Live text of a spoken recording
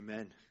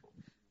Amen.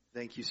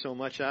 Thank you so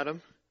much,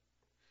 Adam.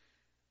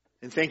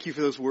 And thank you for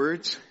those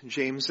words,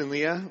 James and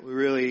Leah. We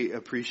really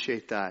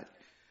appreciate that.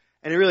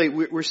 And really,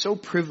 we're so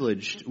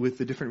privileged with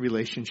the different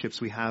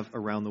relationships we have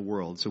around the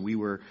world. So we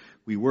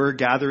were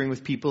gathering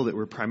with people that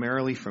were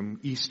primarily from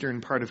eastern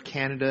part of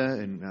Canada,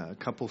 and a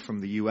couple from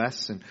the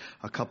U.S. and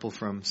a couple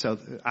from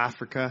South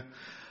Africa.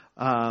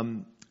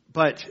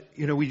 But,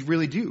 we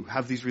really do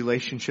have these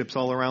relationships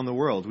all around the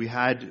world. We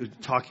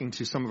had, talking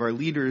to some of our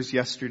leaders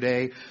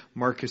yesterday,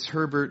 Marcus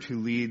Herbert, who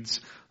leads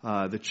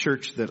the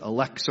church that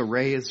Alexa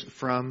Ray is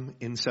from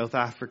in South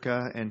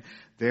Africa, and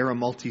they're a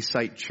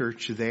multi-site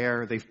church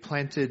there. They've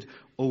planted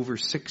over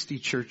 60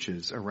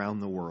 churches around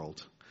the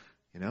world.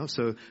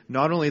 So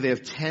not only they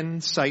have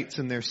 10 sites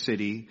in their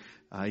city,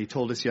 he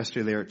told us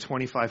yesterday they're at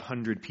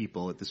 2,500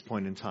 people at this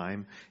point in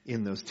time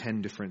in those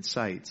 10 different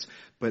sites.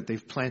 But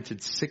they've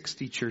planted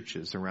 60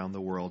 churches around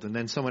the world. And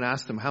then someone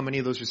asked him, how many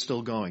of those are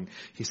still going?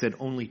 He said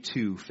only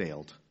 2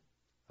 failed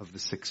of the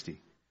 60.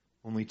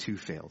 Only 2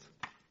 failed.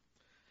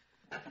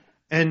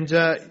 And,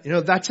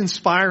 that's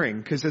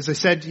inspiring because, as I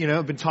said,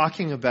 I've been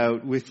talking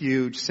about with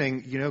you, just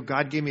saying,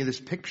 God gave me this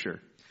picture.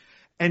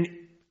 And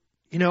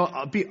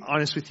I'll be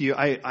honest with you.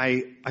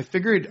 I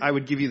figured I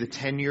would give you the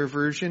 10-year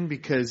version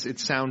because it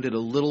sounded a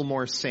little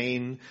more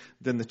sane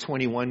than the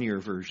 21-year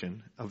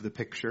version of the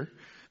picture.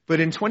 But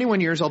in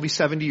 21 years, I'll be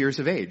 70 years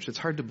of age. It's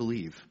hard to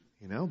believe,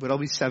 but I'll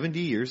be 70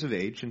 years of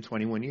age in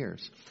 21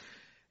 years.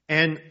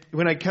 And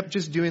when I kept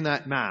just doing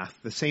that math,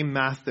 the same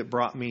math that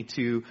brought me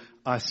to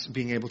us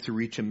being able to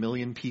reach 1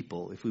 million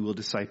people if we will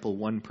disciple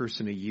one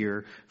person a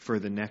year for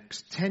the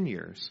next 10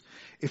 years.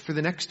 If for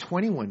the next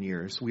 21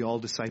 years we all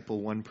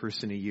disciple one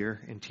person a year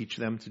and teach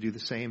them to do the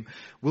same,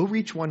 we'll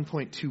reach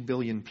 1.2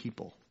 billion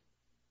people.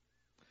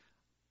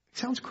 It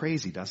sounds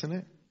crazy, doesn't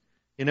it?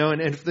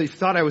 And if they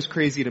thought I was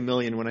crazy at 1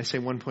 million, when I say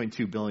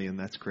 1.2 billion,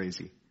 that's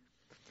crazy.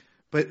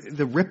 But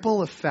the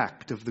ripple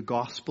effect of the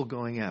gospel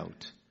going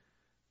out,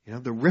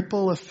 the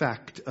ripple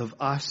effect of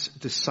us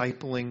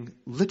discipling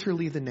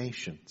literally the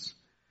nations.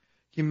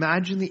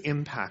 Imagine the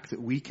impact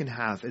that we can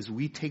have as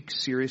we take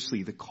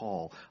seriously the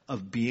call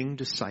of being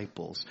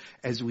disciples,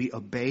 as we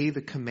obey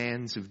the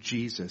commands of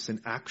Jesus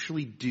and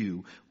actually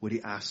do what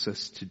he asks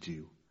us to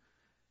do.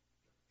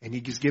 And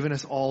he's given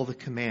us all the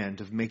command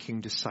of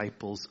making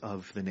disciples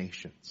of the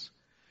nations.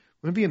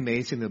 Wouldn't it be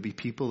amazing there'll be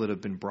people that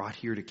have been brought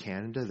here to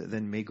Canada that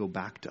then may go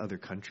back to other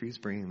countries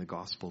bringing the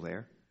gospel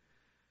there?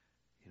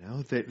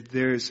 That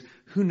there's,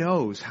 who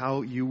knows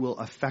how you will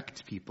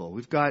affect people.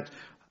 We've got,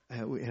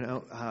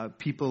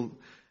 people,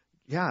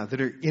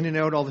 that are in and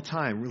out all the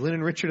time. Lynn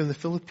and Richard in the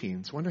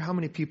Philippines. Wonder how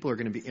many people are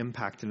going to be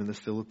impacted in the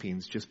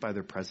Philippines just by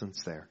their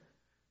presence there,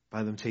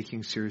 by them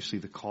taking seriously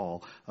the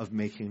call of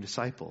making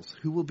disciples.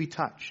 Who will be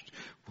touched?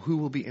 Who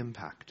will be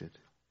impacted?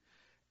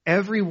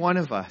 Every one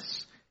of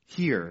us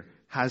here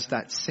has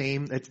that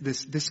same,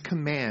 this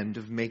command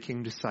of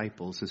making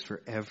disciples is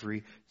for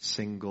every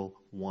single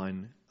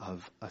one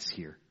of us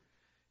here.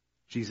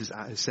 Jesus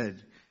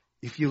said,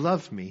 if you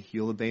love me,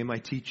 you'll obey my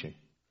teaching.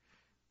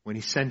 When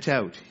he sent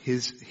out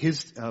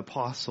his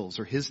apostles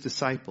or his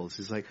disciples,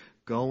 he's like,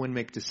 go and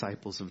make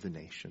disciples of the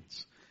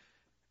nations.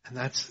 And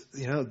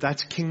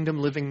that's kingdom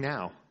living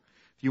now.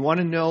 If you want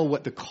to know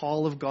what the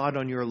call of God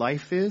on your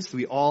life is,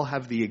 we all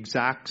have the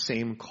exact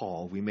same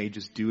call. We may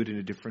just do it in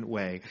a different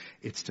way.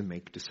 It's to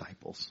make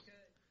disciples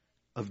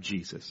of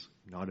Jesus,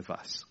 not of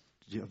us,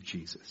 of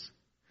Jesus.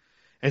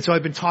 And so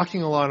I've been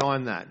talking a lot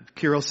on that.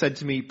 Kirill said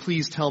to me,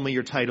 please tell me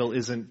your title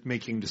isn't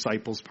Making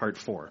Disciples Part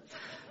 4.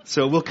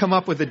 So we'll come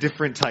up with a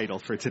different title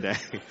for today.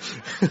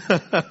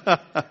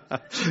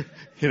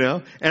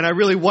 And I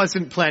really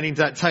wasn't planning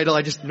that title.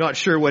 I'm just not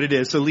sure what it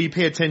is. So Lee,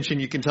 pay attention.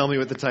 You can tell me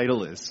what the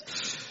title is.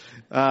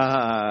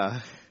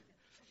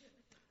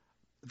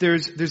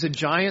 There's a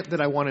giant that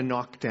I want to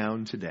knock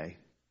down today.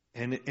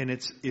 And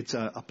it's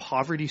a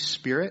poverty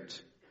spirit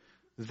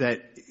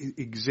that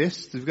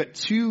exists. We've got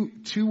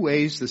two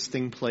ways this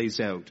thing plays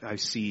out. I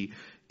see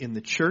in the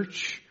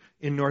church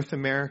in North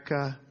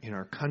America, in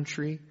our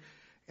country.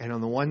 And on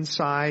the one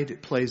side,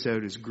 it plays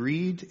out as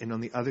greed. And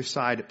on the other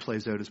side, it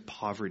plays out as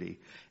poverty.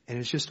 And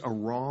it's just a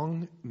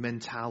wrong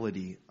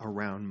mentality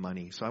around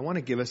money. So I want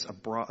to give us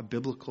a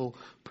biblical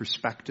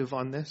perspective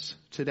on this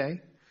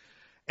today.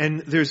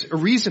 And there's a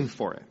reason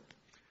for it.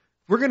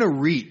 We're going to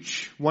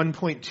reach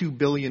 1.2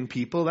 billion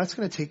people. That's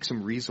going to take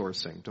some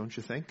resourcing, don't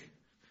you think?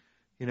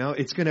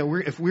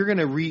 If we're going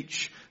to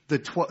reach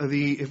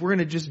if we're going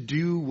to just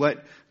do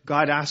what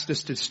God asked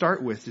us to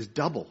start with, is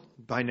double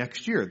by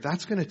next year,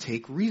 that's going to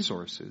take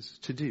resources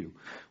to do.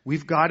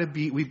 We've got to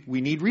we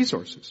need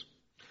resources,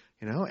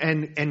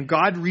 and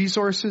God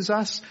resources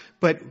us,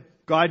 but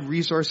God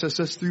resources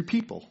us through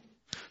people.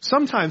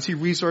 Sometimes he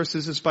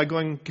resources us by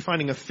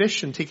finding a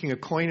fish and taking a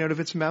coin out of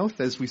its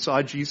mouth, as we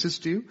saw Jesus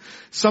do.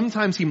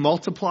 Sometimes he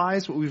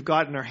multiplies what we've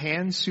got in our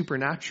hands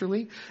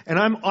supernaturally. And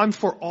I'm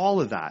for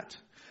all of that.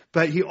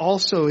 But he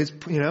also is,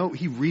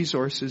 he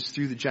resources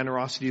through the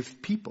generosity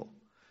of people.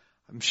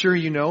 I'm sure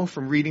you know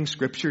from reading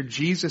scripture,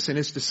 Jesus and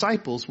his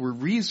disciples were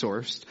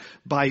resourced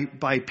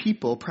by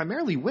people,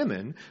 primarily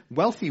women,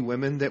 wealthy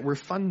women that were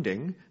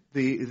funding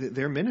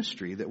their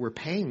ministry, that were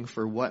paying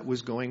for what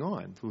was going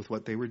on with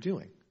what they were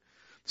doing.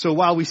 So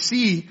while we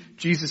see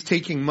Jesus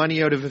taking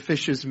money out of a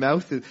fish's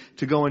mouth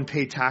to go and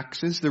pay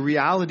taxes, the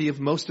reality of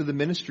most of the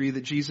ministry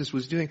that Jesus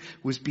was doing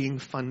was being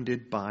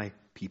funded by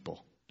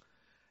people.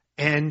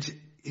 And,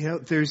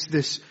 there's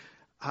this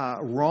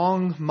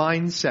wrong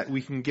mindset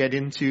we can get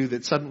into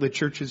that suddenly the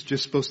church is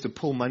just supposed to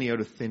pull money out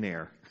of thin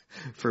air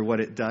for what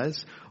it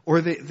does,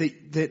 or that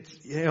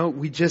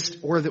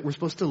we're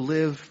supposed to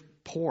live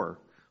poor,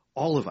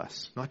 all of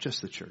us, not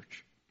just the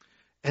church.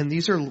 And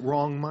these are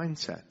wrong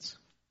mindsets.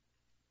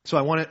 So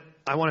I want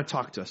to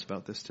talk to us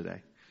about this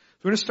today.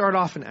 We're going to start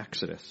off in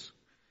Exodus,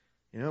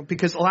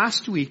 because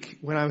last week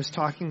when I was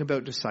talking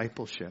about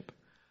discipleship,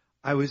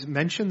 I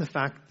mentioned the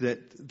fact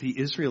that the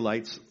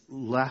Israelites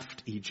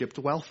left Egypt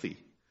wealthy.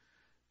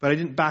 But I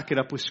didn't back it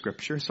up with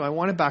Scripture, so I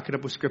want to back it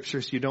up with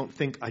Scripture so you don't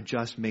think I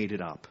just made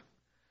it up.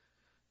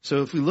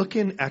 So if we look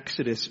in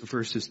Exodus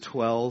verses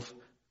 12,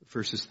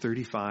 verses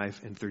 35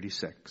 and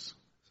 36.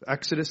 So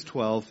Exodus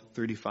 12,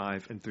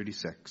 35 and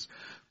 36.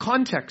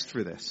 Context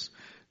for this.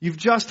 You've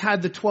just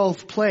had the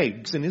 12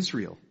 plagues in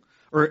Israel,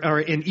 or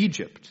in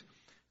Egypt.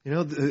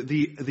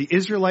 The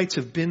Israelites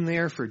have been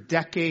there for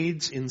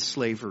decades in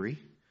slavery.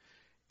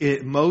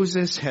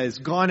 Moses has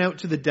gone out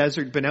to the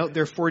desert, been out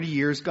there 40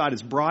 years. God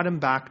has brought him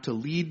back to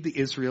lead the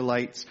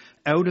Israelites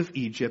out of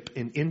Egypt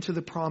and into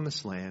the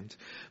promised land.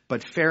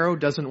 But Pharaoh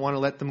doesn't want to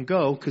let them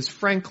go because,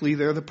 frankly,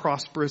 they're the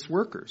prosperous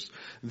workers.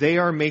 They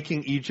are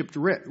making Egypt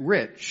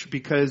rich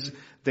because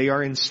they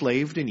are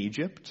enslaved in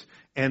Egypt,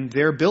 and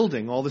they're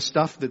building all the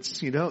stuff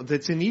that's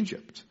in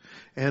Egypt.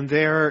 And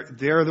they're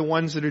the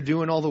ones that are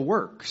doing all the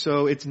work.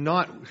 So it's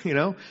not,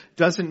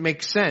 doesn't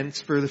make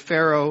sense for the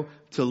Pharaoh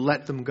to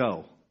let them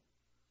go.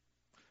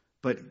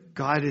 But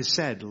God has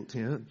said,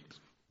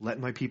 let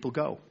my people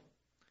go.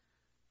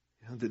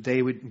 That they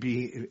would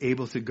be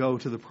able to go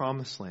to the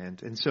promised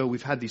land. And so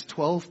we've had these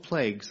 12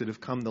 plagues that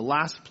have come. The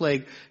last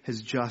plague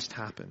has just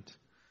happened.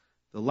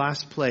 The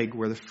last plague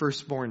where the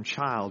firstborn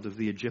child of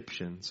the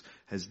Egyptians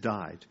has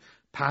died.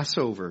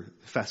 Passover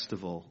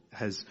festival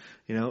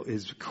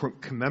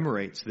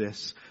commemorates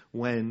this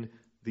when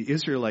the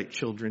Israelite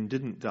children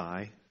didn't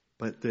die,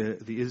 but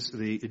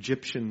the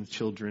Egyptian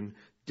children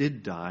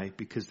did die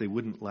because they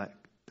wouldn't let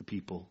the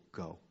people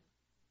go.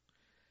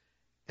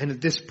 And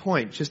at this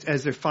point, just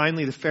as the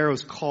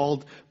Pharaoh's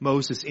called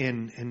Moses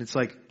in, and it's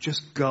like,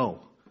 just go.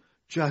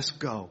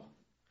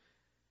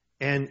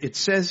 And it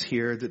says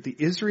here that the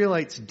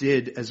Israelites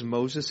did as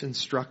Moses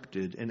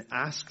instructed and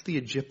asked the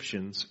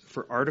Egyptians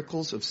for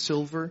articles of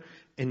silver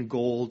and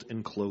gold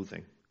and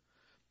clothing.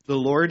 The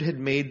Lord had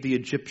made the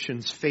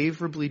Egyptians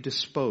favorably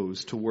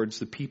disposed towards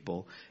the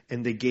people,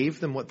 and they gave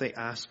them what they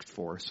asked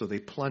for, so they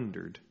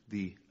plundered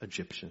the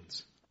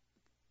Egyptians.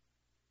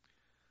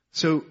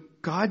 So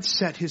God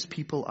set his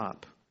people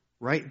up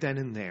right then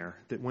and there,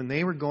 that when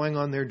they were going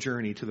on their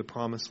journey to the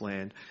promised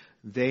land,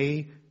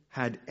 they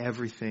had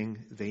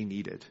everything they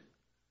needed.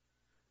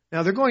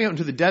 Now they're going out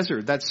into the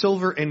desert. That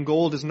silver and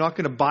gold is not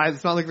going to buy,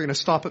 it's not like they're going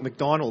to stop at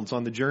McDonald's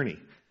on the journey.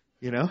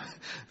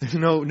 There's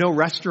no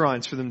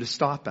restaurants for them to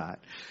stop at.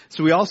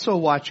 So we also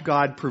watch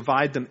God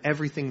provide them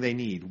everything they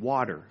need.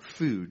 Water,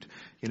 food.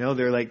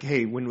 They're like,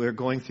 hey, when we're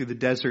going through the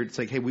desert, it's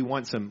like, hey, we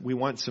want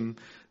some,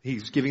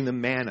 he's giving them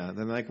manna.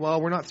 They're like,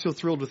 well, we're not so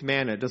thrilled with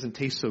manna. It doesn't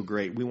taste so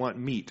great. We want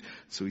meat.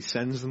 So he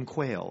sends them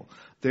quail.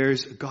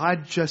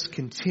 God just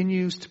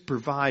continues to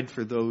provide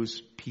for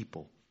those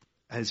people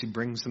as he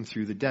brings them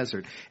through the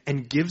desert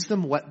and gives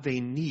them what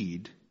they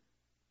need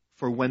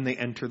for when they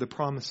enter the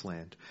promised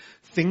land.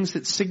 Things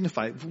that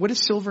signify, what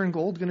is silver and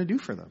gold going to do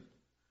for them?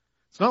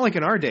 It's not like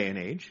in our day and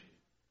age,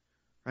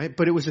 right?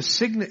 But it was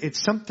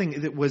it's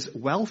something that was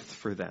wealth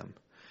for them.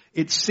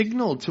 It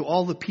signaled to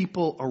all the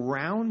people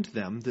around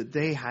them that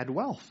they had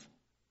wealth.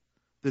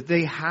 That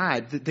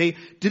they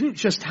didn't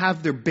just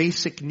have their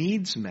basic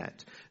needs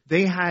met.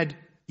 They had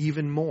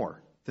even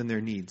more than their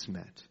needs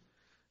met.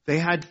 They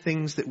had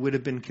things that would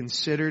have been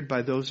considered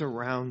by those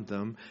around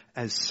them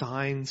as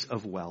signs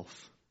of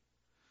wealth.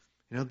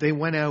 They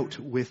went out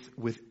with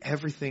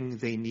everything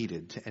they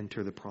needed to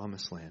enter the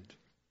promised land.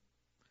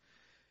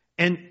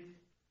 And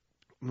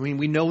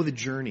we know the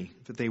journey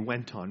that they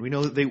went on. We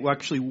know that they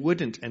actually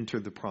wouldn't enter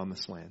the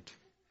promised land.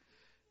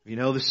 You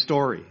know the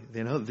story.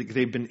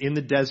 They've been in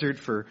the desert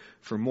for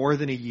more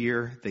than a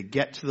year. They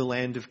get to the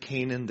land of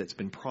Canaan that's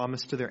been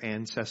promised to their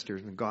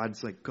ancestors. And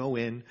God's like, go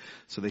in.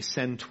 So they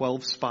send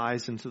 12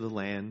 spies into the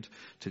land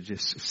to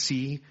just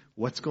see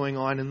what's going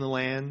on in the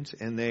land.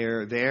 And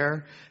they're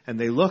there and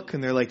they look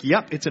and they're like,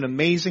 yep, it's an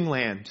amazing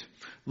land.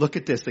 Look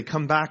at this. They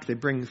come back. They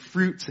bring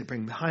fruits. They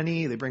bring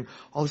honey. They bring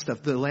all this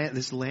stuff.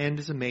 This land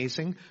is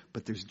amazing,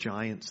 but there's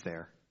giants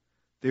there.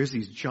 There's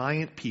these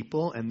giant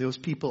people, and those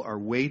people are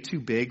way too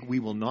big. We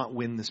will not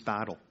win this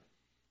battle.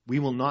 We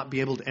will not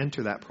be able to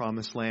enter that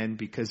promised land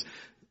because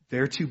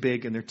they're too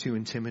big and they're too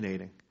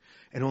intimidating.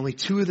 And only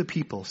 2 of the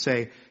people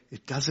say,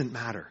 it doesn't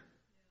matter.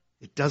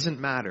 It doesn't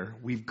matter.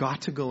 We've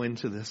got to go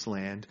into this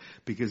land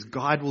because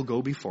God will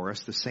go before us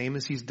the same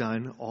as he's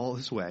done all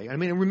his way. I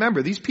mean,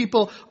 remember, these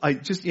people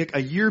just like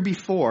a year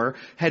before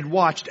had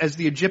watched as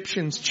the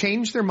Egyptians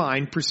changed their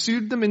mind,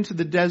 pursued them into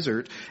the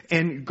desert,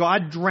 and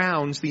God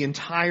drowns the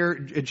entire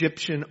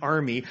Egyptian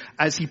army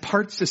as he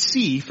parts the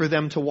sea for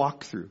them to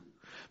walk through.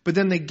 But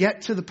then they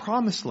get to the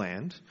promised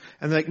land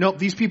and they're like, nope,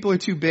 these people are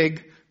too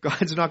big.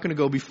 God's not going to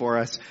go before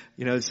us.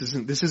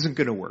 This isn't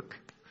going to work.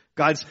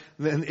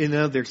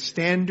 Their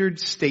standard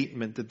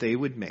statement that they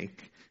would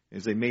make,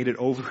 as they made it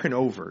over and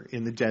over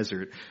in the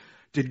desert,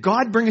 did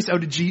God bring us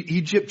out of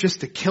Egypt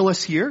just to kill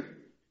us here?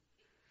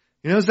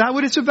 Is that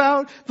what it's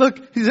about?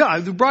 Look, he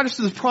brought us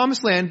to the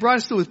promised land, brought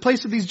us to the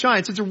place of these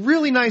giants. It's a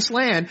really nice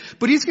land,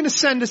 but he's going to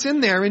send us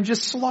in there and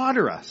just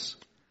slaughter us.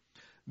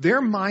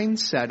 Their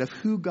mindset of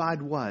who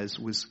God was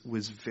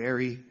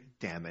very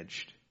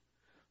damaged.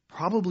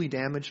 Probably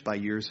damaged by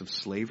years of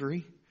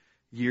slavery,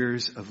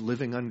 years of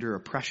living under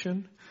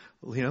oppression,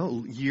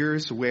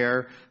 years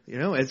where,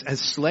 as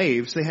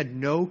slaves, they had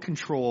no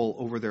control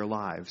over their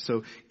lives.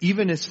 So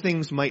even as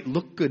things might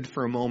look good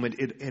for a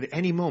moment, at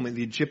any moment,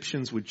 the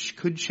Egyptians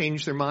could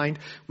change their mind.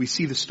 We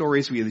see the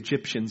stories where the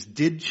Egyptians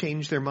did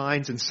change their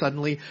minds and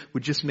suddenly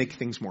would just make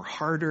things more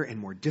harder and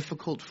more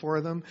difficult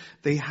for them.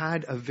 They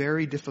had a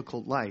very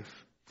difficult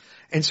life.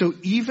 And so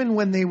even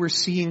when they were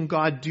seeing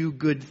God do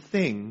good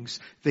things,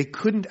 they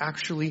couldn't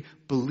actually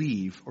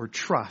believe or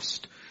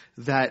trust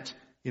that,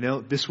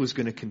 this was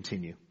going to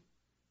continue.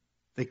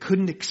 They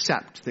couldn't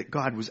accept that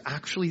God was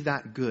actually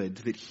that good,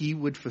 that he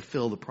would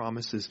fulfill the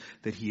promises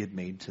that he had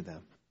made to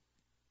them.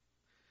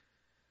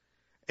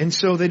 And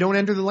so they don't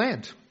enter the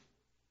land.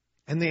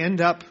 And they end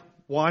up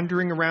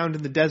wandering around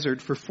in the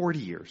desert for 40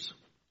 years.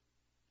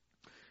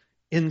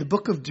 In the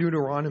book of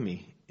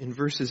Deuteronomy, in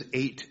verses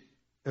 8,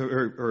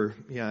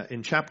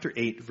 in chapter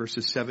 8,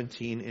 verses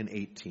 17 and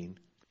 18,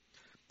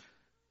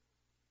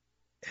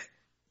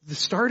 the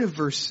start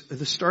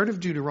of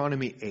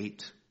Deuteronomy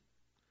 8,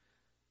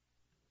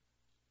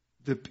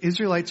 the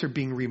Israelites are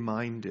being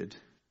reminded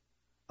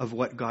of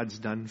what God's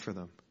done for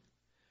them.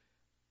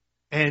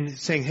 And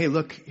saying, hey,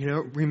 look,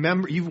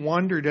 remember, you've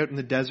wandered out in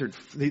the desert.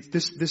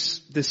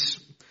 This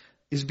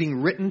is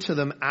being written to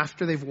them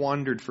after they've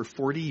wandered for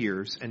 40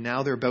 years, and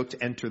now they're about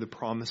to enter the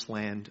promised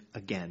land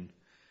again.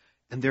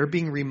 And they're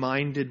being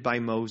reminded by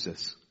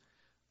Moses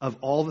of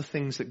all the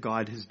things that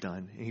God has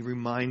done. And he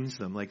reminds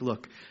them, like,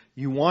 look,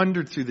 you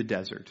wandered through the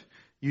desert.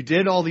 You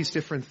did all these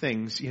different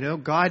things.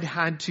 God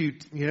had to,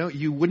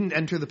 you wouldn't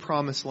enter the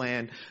promised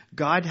land.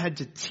 God had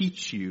to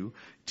teach you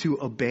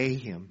to obey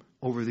him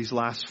over these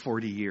last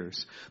 40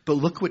 years. But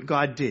look what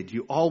God did.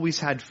 You always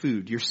had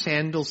food. Your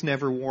sandals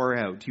never wore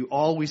out. You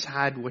always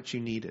had what you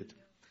needed.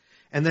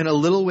 And then a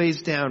little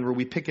ways down where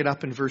we pick it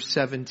up in verse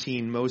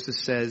 17, Moses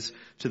says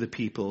to the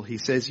people, he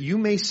says, you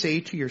may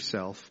say to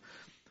yourself,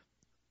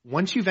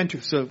 once you've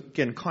entered, so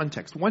again,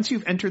 context, once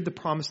you've entered the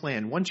promised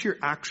land, once you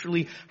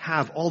actually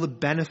have all the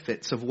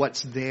benefits of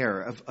what's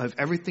there, of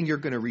everything you're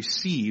going to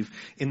receive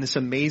in this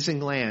amazing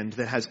land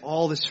that has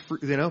all this,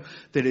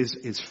 that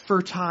is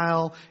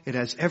fertile, it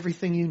has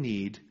everything you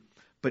need,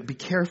 but be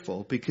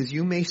careful because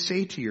you may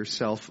say to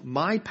yourself,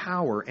 my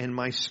power and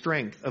my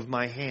strength of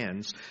my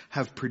hands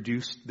have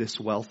produced this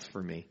wealth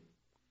for me.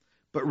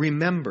 But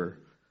remember,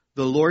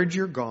 the Lord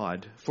your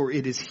God, for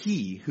it is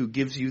he who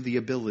gives you the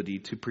ability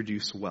to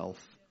produce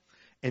wealth,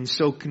 and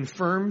so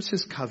confirms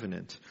his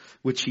covenant,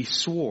 which he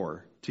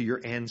swore to your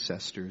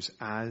ancestors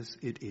as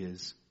it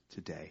is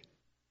today.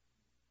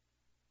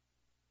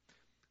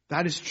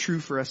 That is true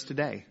for us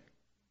today.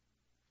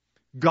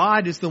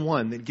 God is the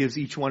one that gives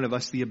each one of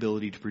us the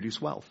ability to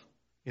produce wealth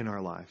in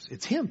our lives.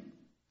 It's him.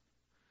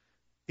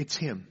 It's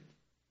him.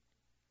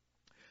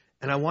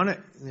 And I want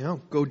to,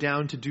 go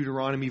down to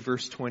Deuteronomy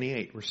verse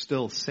 28. We're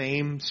still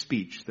same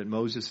speech that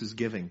Moses is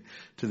giving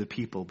to the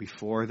people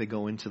before they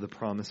go into the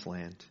promised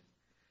land.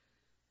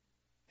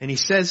 And he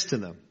says to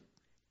them,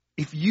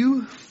 if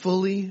you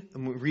fully,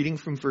 I'm reading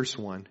from verse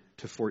 1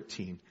 to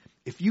 14,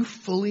 if you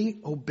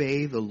fully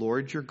obey the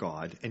Lord your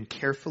God and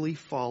carefully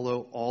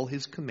follow all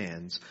his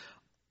commands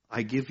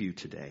I give you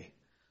today,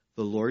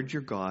 the Lord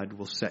your God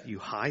will set you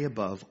high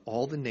above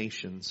all the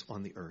nations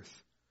on the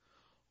earth.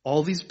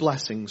 All these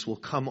blessings will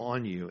come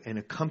on you and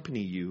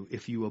accompany you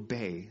if you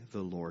obey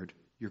the Lord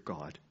your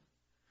God.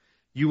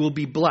 You will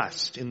be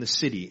blessed in the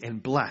city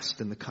and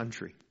blessed in the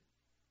country.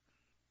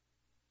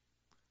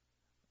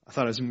 I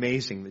thought it was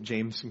amazing that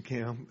James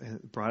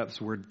brought up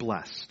this word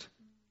blessed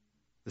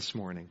this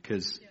morning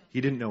because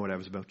he didn't know what I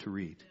was about to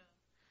read.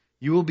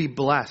 You will be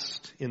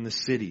blessed in the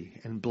city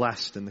and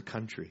blessed in the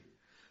country.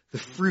 The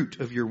fruit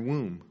of your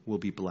womb will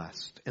be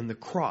blessed, and the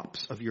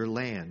crops of your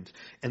land,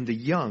 and the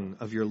young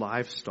of your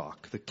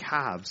livestock, the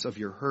calves of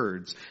your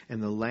herds,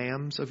 and the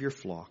lambs of your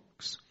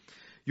flocks.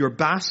 Your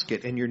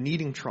basket and your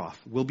kneading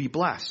trough will be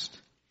blessed.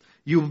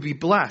 You will be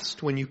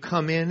blessed when you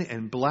come in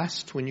and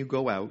blessed when you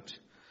go out.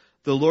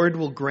 The Lord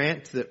will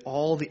grant that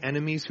all the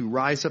enemies who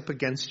rise up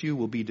against you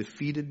will be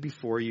defeated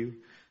before you.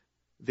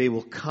 They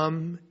will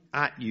come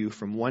at you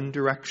from one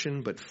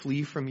direction, but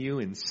flee from you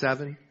in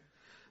seven.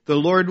 The The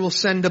Lord will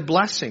send a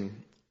blessing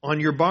on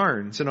your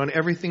barns and on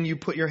everything you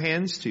put your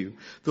hands to.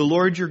 The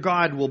Lord your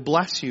God will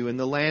bless you in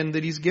the land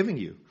that he's giving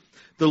you.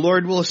 The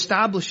Lord will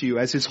establish you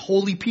as his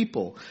holy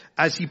people,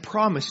 as he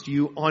promised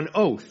you on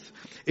oath,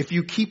 if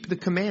you keep the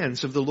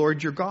commands of the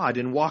Lord your God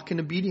and walk in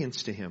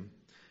obedience to him.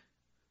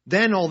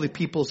 Then all the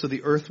peoples of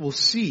the earth will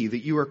see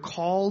that you are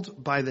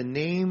called by the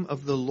name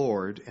of the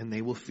Lord, and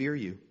they will fear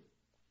you.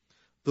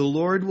 The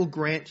Lord will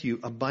grant you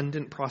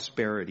abundant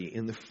prosperity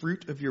in the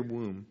fruit of your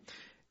womb,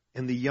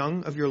 and the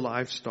young of your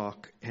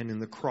livestock, and in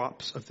the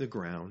crops of the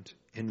ground,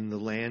 and in the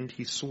land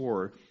he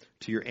swore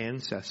to your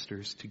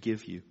ancestors to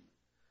give you.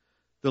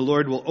 The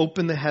Lord will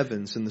open the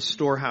heavens and the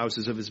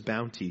storehouses of his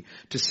bounty,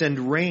 to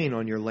send rain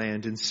on your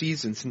land in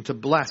seasons, and to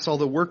bless all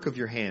the work of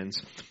your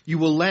hands. You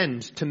will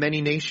lend to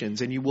many nations,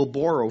 and you will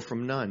borrow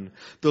from none.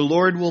 The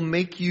Lord will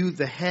make you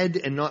the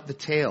head and not the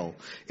tail.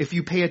 If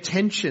you pay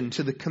attention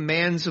to the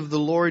commands of the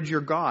Lord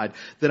your God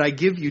that I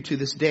give you to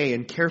this day,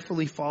 and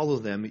carefully follow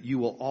them, you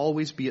will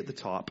always be at the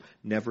top,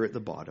 never at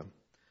the bottom.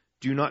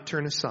 Do not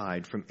turn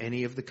aside from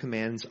any of the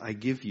commands I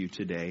give you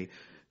today,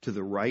 to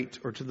the right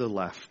or to the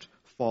left,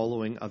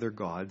 following other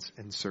gods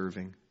and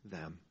serving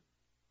them.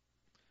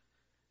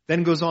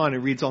 Then goes on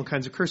and reads all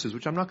kinds of curses,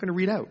 which I'm not going to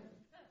read out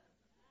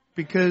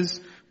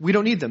because we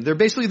don't need them. They're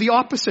basically the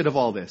opposite of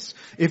all this.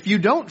 If you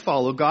don't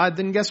follow God,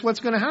 then guess what's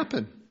going to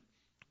happen?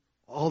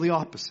 All the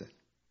opposite.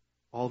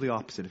 All the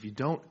opposite. If you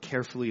don't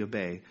carefully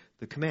obey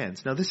the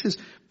commands. Now this is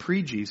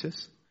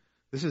pre-Jesus.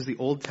 This is the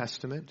Old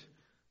Testament.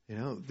 You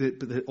know,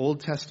 the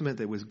Old Testament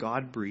that was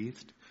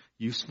God-breathed,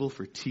 useful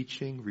for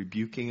teaching,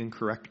 rebuking, and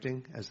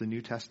correcting, as the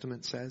New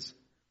Testament says.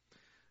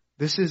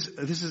 This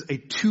is a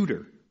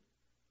tutor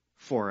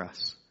for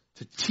us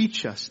to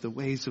teach us the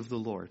ways of the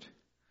Lord.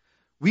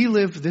 We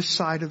live this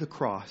side of the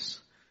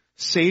cross,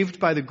 saved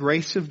by the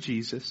grace of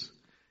Jesus,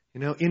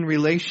 you know, in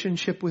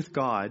relationship with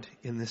God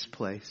in this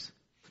place.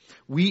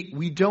 We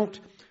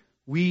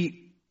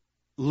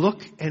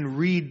look and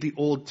read the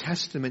Old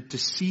Testament to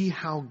see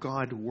how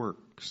God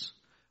works,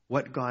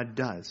 what God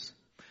does.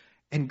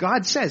 And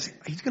God says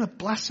he's going to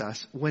bless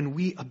us when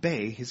we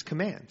obey his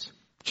commands.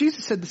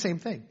 Jesus said the same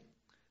thing.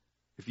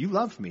 If you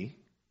love me,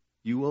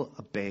 you will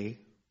obey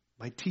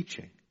my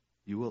teaching.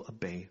 You will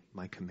obey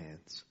my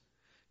commands.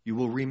 You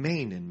will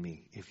remain in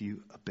me if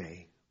you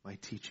obey my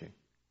teaching.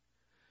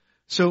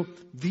 So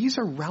these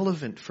are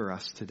relevant for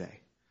us today.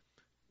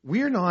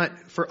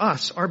 For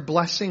us, our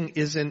blessing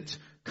isn't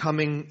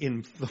coming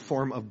in the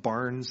form of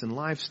barns and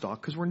livestock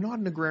because we're not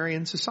an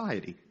agrarian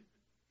society,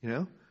 you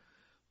know?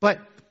 But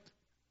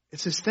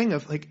it's this thing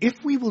of like,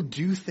 if we will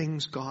do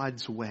things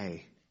God's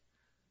way,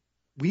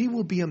 we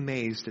will be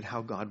amazed at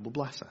how God will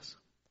bless us.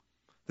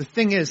 The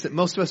thing is that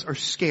most of us are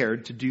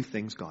scared to do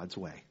things God's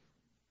way.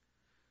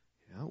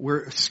 You know,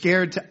 we're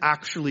scared to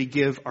actually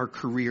give our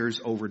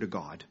careers over to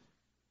God.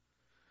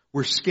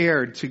 We're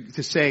scared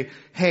to say,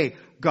 hey,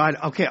 God,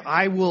 okay,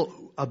 I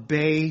will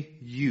obey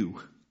you.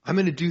 I'm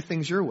going to do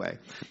things your way.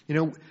 You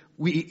know,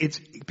 it's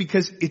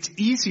because it's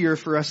easier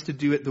for us to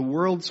do it the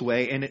world's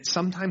way, and it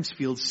sometimes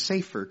feels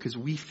safer because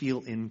we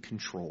feel in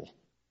control.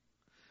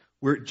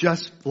 We're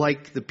just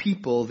like the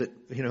people that,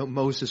 you know,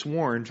 Moses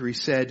warned, where he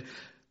said,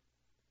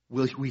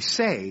 we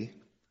say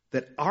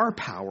that our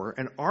power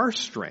and our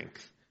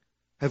strength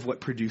have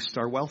what produced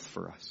our wealth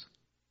for us.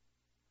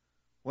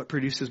 What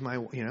produces my,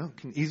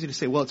 easy to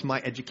say, well, it's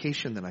my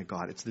education that I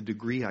got. It's the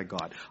degree I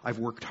got. I've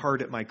worked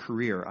hard at my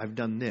career. I've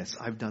done this.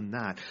 I've done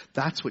that.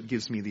 That's what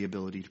gives me the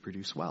ability to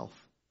produce wealth.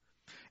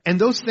 And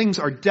those things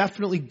are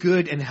definitely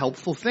good and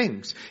helpful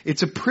things.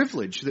 It's a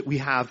privilege that we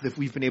have that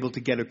we've been able to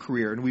get a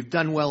career and we've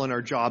done well in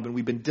our job and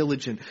we've been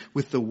diligent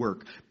with the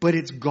work. But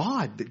it's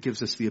God that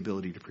gives us the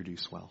ability to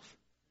produce wealth.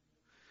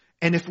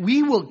 And if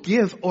we will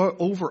give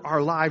over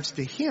our lives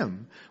to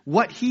him,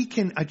 what he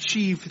can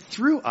achieve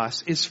through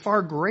us is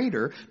far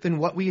greater than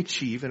what we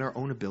achieve in our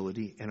own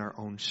ability and our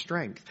own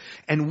strength.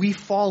 And we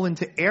fall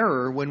into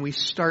error when we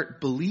start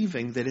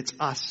believing that it's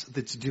us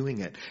that's doing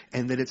it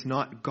and that it's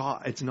not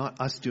God, it's not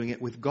us doing it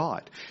with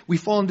God. We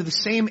fall into the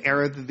same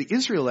error that the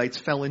Israelites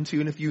fell into.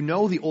 And if you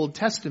know the Old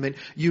Testament,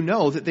 you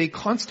know that they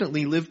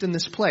constantly lived in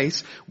this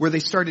place where they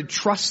started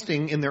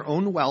trusting in their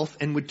own wealth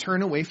and would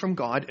turn away from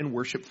God and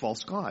worship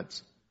false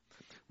gods.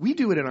 We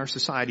do it in our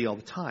society all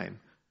the time.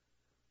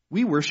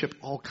 We worship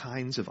all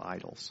kinds of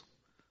idols.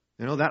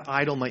 You know, that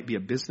idol might be a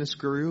business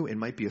guru. It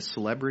might be a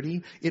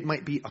celebrity. It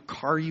might be a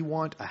car you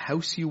want, a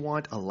house you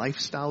want, a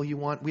lifestyle you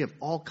want. We have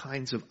all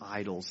kinds of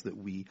idols that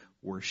we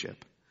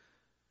worship.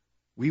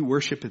 We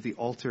worship at the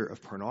altar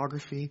of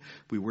pornography.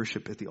 We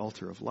worship at the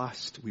altar of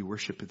lust. We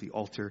worship at the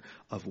altar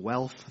of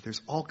wealth.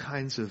 There's all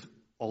kinds of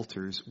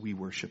altars we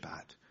worship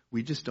at.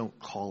 We just don't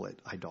call it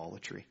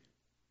idolatry.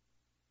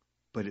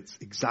 But it's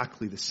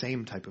exactly the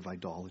same type of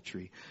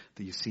idolatry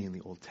that you see in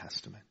the Old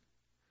Testament.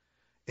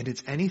 And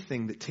it's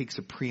anything that takes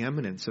a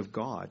preeminence of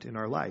God in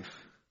our life.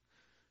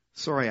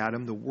 Sorry,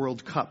 Adam, the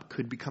World Cup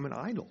could become an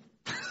idol.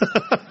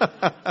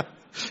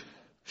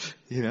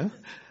 You know?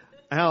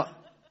 Now,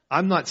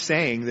 I'm not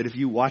saying that if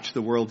you watch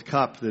the World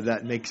Cup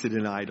that makes it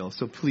an idol.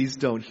 So please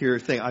don't hear a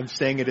thing. I'm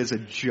saying it as a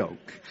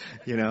joke,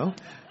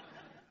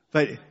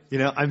 But,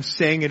 I'm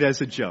saying it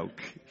as a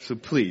joke. So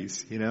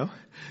please,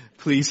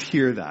 please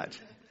hear that.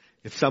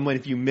 If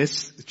you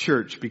miss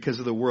church because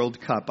of the World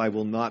Cup, I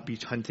will not be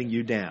hunting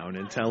you down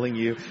and telling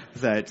you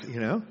that,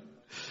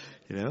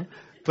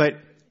 But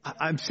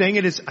I'm saying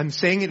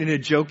it in a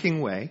joking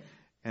way,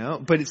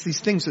 but it's these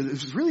things,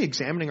 it's really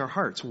examining our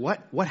hearts.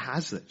 What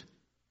has it?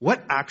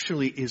 What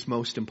actually is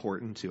most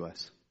important to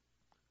us?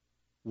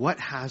 What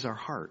has our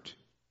heart?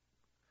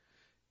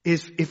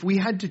 If we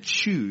had to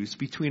choose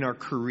between our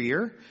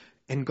career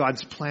and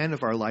God's plan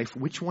of our life,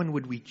 which one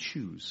would we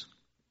choose?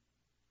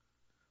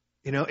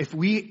 If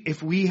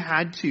we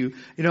had to,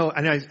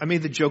 and I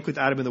made the joke with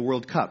Adam in the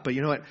World Cup, but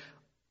you know what?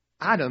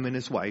 Adam and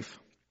his wife,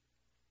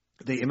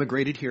 they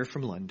immigrated here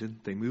from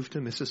London. They moved to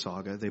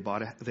Mississauga.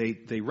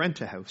 They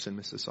rent a house in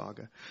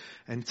Mississauga.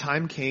 And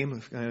time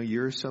came a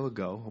year or so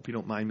ago, hope you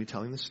don't mind me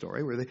telling the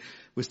story, where it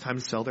was time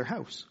to sell their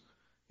house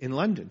in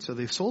London. So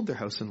they sold their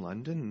house in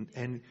London,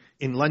 and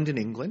in London,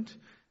 England.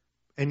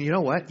 And you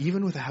know what?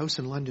 Even with a house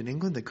in London,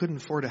 England, they couldn't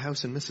afford a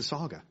house in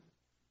Mississauga.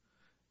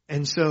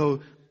 And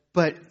so,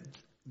 but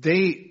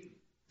they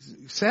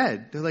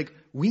said, they're like,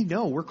 we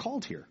know we're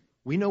called here.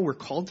 We know we're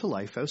called to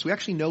Lifehouse. We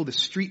actually know the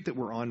street that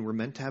we're on, we're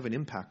meant to have an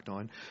impact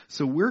on.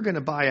 So we're going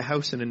to buy a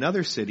house in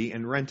another city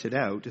and rent it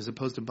out as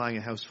opposed to buying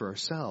a house for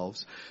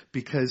ourselves,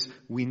 because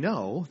we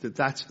know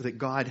that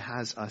God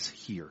has us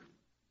here.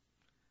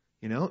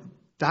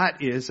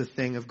 That is a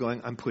thing of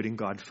going, I'm putting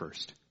God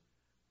first.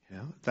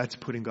 That's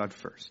putting God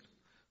first.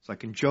 So I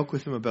can joke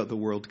with them about the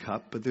World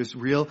Cup, but there's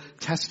real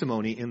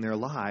testimony in their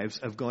lives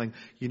of going,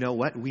 you know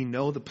what? We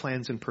know the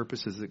plans and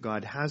purposes that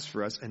God has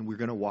for us, and we're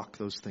going to walk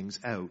those things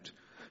out.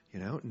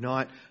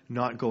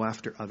 Not go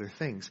after other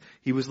things.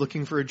 He was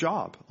looking for a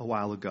job a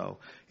while ago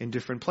in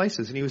different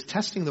places, and he was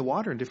testing the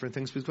water in different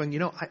things. He was going,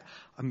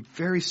 I'm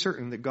very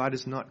certain that God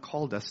has not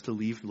called us to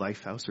leave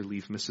Lifehouse or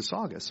leave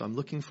Mississauga, so I'm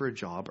looking for a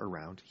job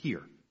around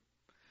here.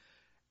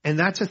 And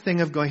that's a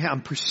thing of going, hey,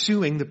 I'm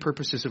pursuing the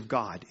purposes of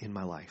God in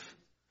my life.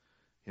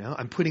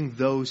 I'm putting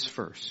those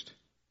first.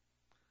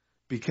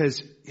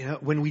 Because,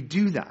 when we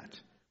do that,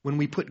 when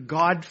we put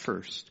God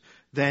first,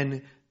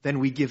 then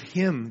we give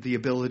him the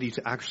ability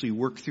to actually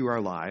work through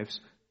our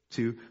lives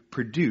to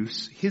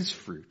produce his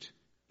fruit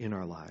in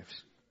our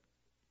lives.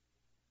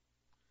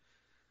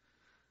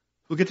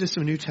 We'll get to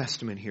some New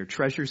Testament here.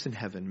 Treasures in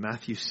heaven,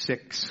 Matthew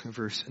 6,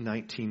 verse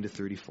 19 to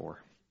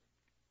 34.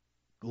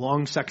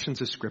 Long sections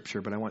of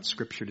Scripture, but I want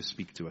Scripture to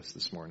speak to us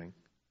this morning.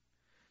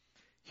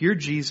 Hear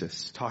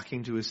Jesus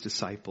talking to his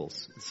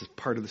disciples. This is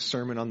part of the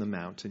Sermon on the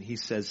Mount, and he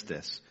says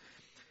this.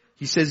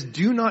 He says,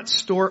 do not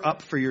store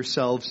up for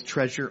yourselves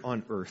treasure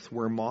on earth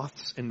where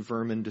moths and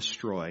vermin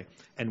destroy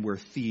and where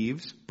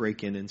thieves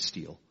break in and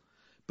steal.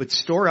 But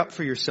store up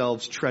for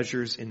yourselves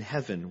treasures in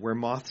heaven where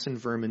moths and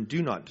vermin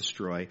do not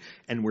destroy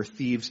and where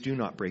thieves do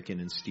not break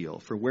in and steal.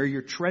 For where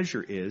your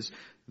treasure is,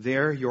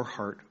 there your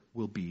heart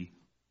will be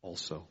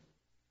also.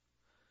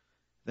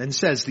 Then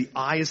says, the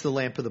eye is the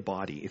lamp of the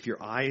body. If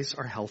your eyes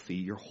are healthy,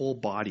 your whole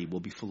body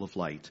will be full of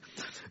light.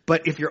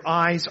 But if your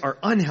eyes are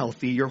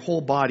unhealthy, your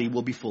whole body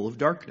will be full of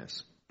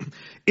darkness.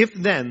 If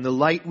then the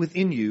light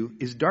within you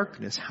is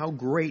darkness, how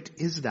great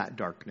is that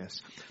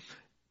darkness?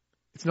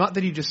 It's not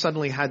that he just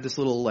suddenly had this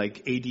little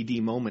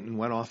ADD moment and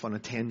went off on a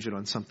tangent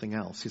on something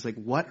else. He's like,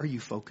 what are you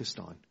focused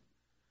on?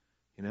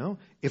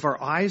 If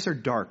our eyes are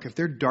dark, if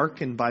they're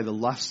darkened by the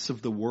lusts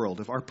of the world,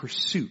 if our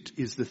pursuit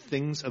is the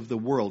things of the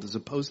world as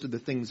opposed to the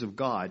things of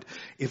God,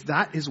 if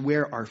that is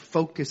where our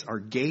focus, our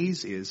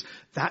gaze is,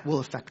 that will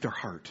affect our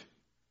heart.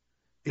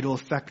 It'll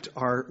affect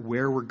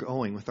where we're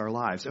going with our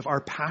lives. If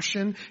our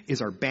passion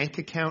is our bank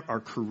account, our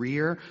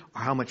career, or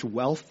how much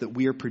wealth that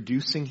we are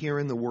producing here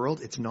in the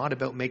world, it's not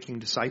about making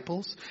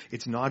disciples,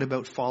 it's not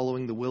about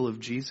following the will of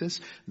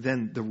Jesus,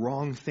 then the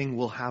wrong thing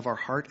will have our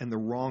heart, and the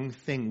wrong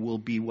thing will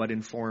be what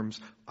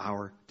informs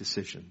our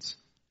decisions.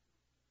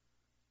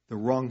 The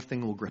wrong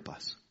thing will grip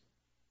us.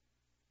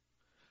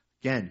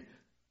 Again,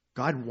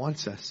 God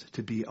wants us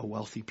to be a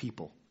wealthy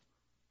people.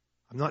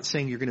 I'm not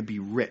saying you're going to be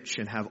rich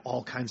and have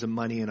all kinds of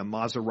money and a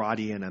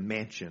Maserati and a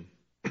mansion.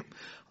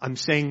 I'm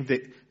saying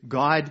that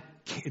God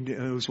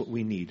knows what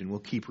we need, and we'll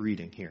keep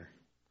reading here.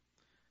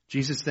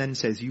 Jesus then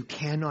says, you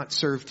cannot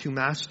serve two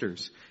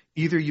masters.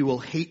 Either you will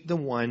hate the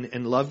one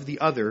and love the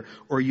other,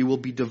 or you will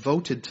be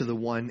devoted to the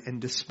one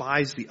and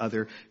despise the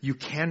other. You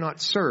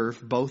cannot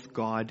serve both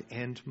God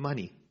and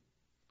money,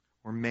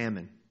 or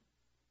mammon.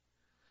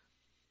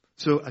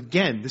 So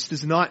again, this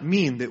does not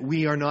mean that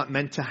we are not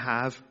meant to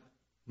have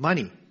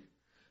money.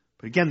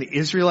 But again, the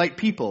Israelite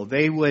people,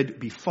 they would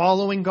be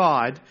following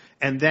God,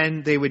 and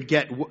then they would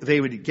get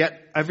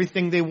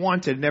everything they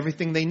wanted and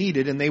everything they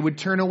needed, and they would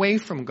turn away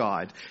from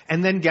God.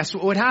 And then guess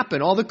what would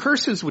happen? All the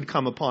curses would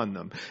come upon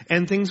them,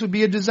 and things would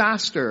be a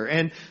disaster,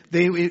 and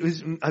it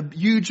was a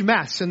huge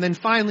mess. And then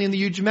finally in the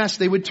huge mess,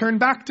 they would turn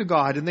back to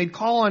God, and they'd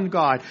call on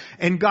God,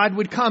 and God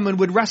would come and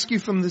would rescue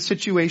from the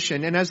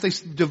situation. And as they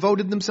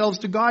devoted themselves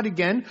to God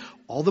again,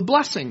 all the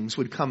blessings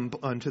would come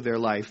onto their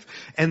life.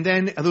 And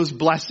then those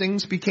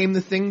blessings became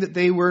the thing that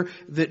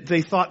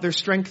they thought their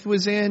strength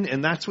was in,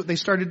 and that's what they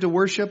started to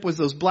worship, was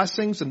those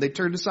blessings, and they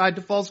turned aside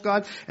to false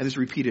gods. And it's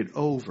repeated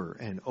over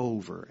and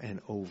over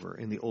and over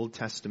in the Old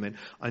Testament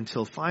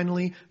until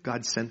finally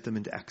God sent them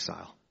into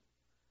exile.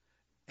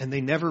 And they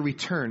never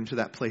returned to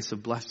that place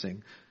of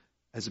blessing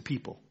as a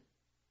people.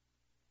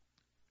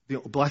 The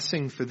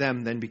blessing for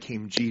them then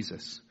became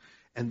Jesus.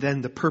 And then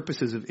the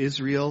purposes of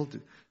Israel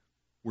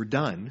were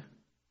done,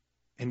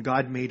 and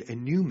God made a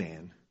new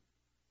man,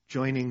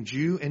 joining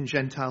Jew and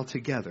Gentile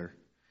together.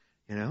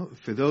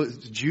 For those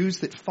Jews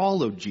that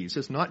followed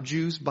Jesus, not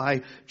Jews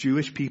by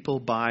Jewish people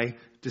by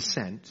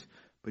descent,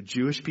 but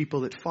Jewish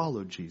people that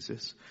followed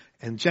Jesus,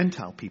 and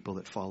Gentile people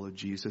that followed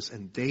Jesus,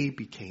 and they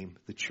became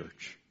the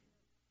church.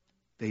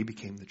 They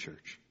became the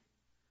church.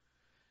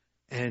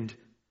 And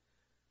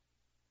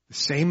the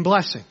same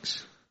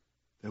blessings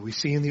that we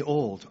see in the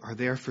old are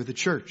there for the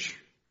church.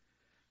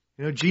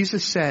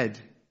 Jesus said,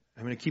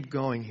 I'm going to keep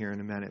going here in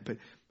a minute, but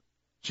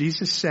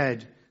Jesus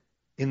said,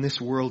 in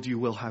this world you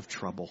will have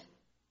trouble,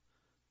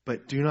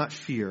 but do not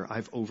fear,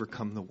 I've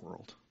overcome the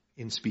world,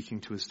 in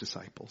speaking to his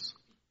disciples.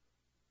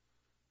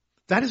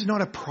 That is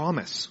not a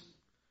promise.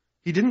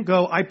 He didn't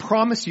go, I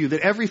promise you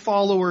that every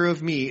follower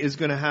of me is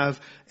going to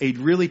have a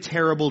really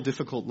terrible,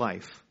 difficult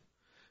life.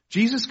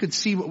 Jesus could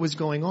see what was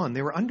going on.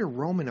 They were under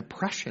Roman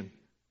oppression.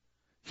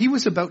 He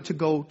was about to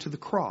go to the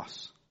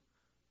cross.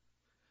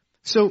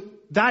 So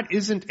that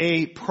isn't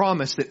a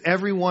promise that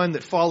everyone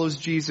that follows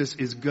Jesus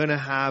is going to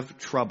have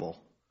trouble.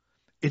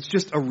 It's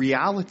just a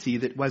reality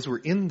that as we're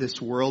in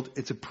this world,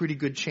 it's a pretty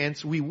good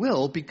chance we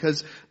will,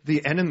 because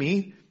the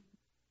enemy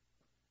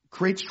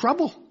creates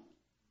trouble.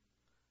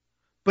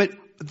 But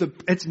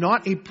it's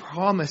not a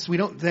promise. We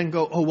don't then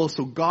go,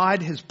 so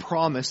God has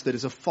promised that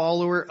as a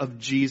follower of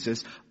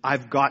Jesus,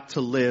 I've got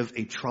to live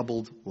a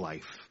troubled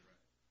life.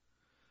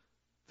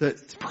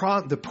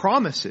 The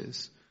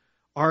promises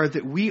are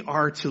that we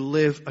are to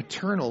live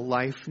eternal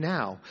life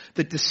now.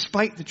 That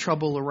despite the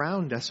trouble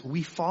around us,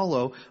 we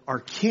follow our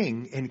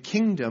King and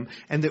kingdom,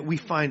 and that we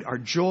find our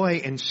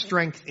joy and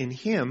strength in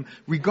Him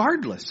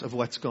regardless of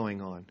what's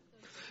going on.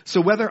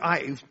 So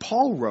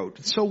Paul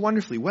wrote so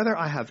wonderfully, whether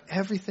I have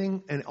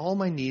everything and all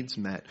my needs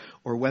met,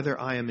 or whether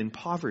I am in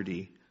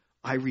poverty,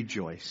 I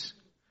rejoice.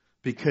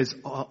 Because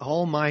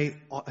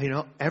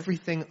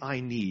everything I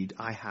need,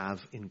 I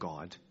have in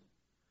God.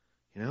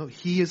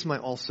 He is my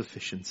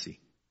all-sufficiency.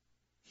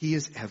 He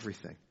is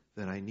everything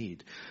that I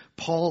need.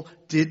 Paul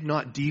did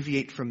not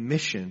deviate from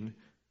mission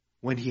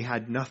when he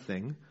had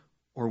nothing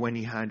or when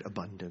he had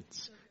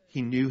abundance.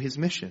 He knew his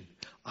mission.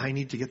 I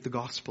need to get the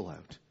gospel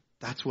out.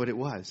 That's what it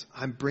was.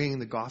 I'm bringing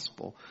the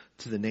gospel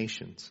to the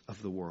nations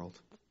of the world.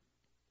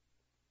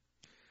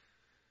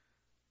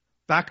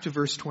 Back to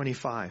verse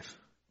 25.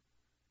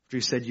 After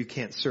he said you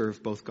can't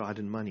serve both God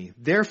and money.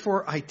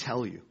 Therefore I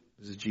tell you,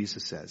 this is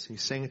Jesus says,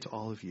 he's saying it to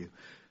all of you.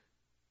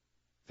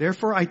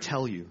 Therefore I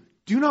tell you,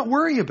 do not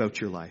worry about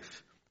your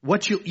life,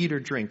 what you'll eat or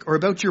drink, or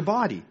about your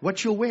body,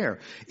 what you'll wear.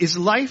 Is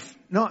life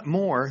not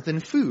more than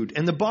food,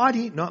 and the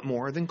body not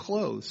more than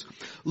clothes?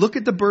 Look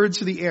at the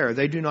birds of the air.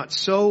 They do not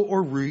sow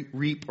or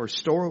reap or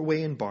store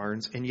away in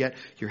barns, and yet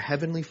your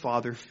heavenly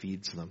Father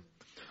feeds them.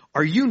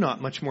 Are you not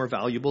much more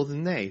valuable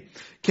than they?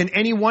 Can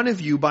any one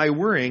of you, by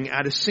worrying,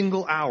 add a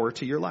single hour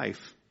to your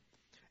life?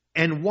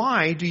 And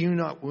why do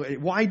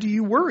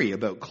you worry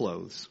about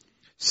clothes?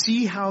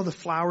 See how the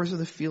flowers of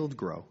the field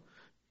grow.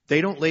 They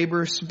don't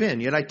labor or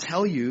spin, yet I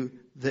tell you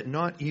that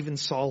not even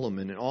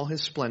Solomon in all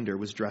his splendor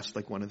was dressed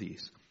like one of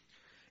these.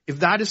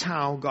 If that is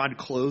how God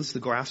clothes the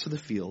grass of the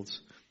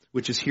fields,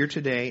 which is here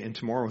today and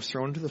tomorrow is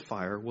thrown into the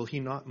fire, will he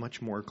not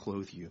much more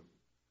clothe you,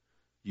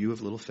 you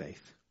of little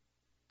faith?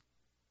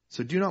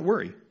 So do not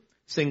worry,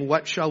 saying,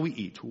 what shall we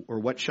eat, or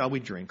what shall we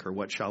drink, or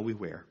what shall we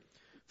wear?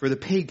 For the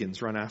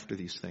pagans run after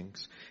these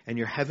things, and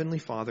your heavenly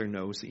Father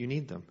knows that you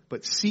need them.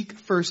 But seek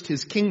first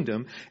his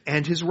kingdom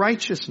and his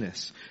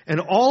righteousness, and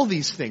all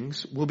these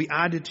things will be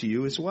added to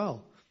you as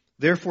well.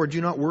 Therefore,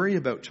 do not worry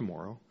about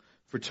tomorrow,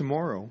 for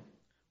tomorrow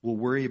will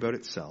worry about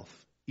itself.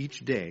 Each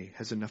day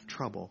has enough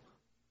trouble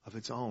of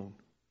its own.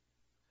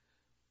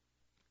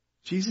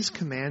 Jesus'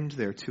 command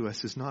there to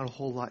us is not a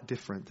whole lot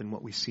different than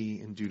what we see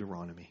in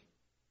Deuteronomy.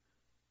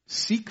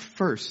 Seek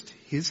first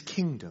his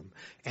kingdom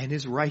and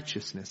his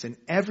righteousness, and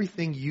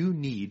everything you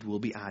need will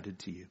be added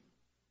to you.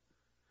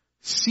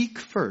 Seek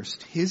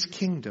first his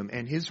kingdom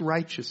and his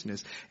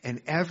righteousness,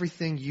 and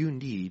everything you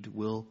need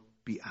will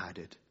be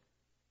added.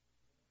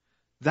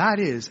 That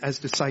is, as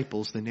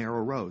disciples, the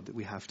narrow road that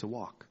we have to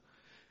walk.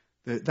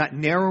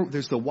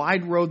 There's the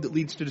wide road that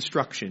leads to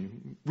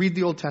destruction. Read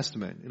the Old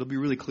Testament. It'll be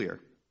really clear.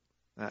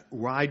 That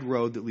wide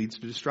road that leads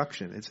to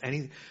destruction. It's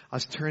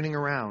us turning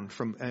around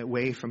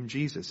away from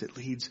Jesus. It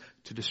leads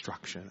to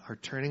destruction. Our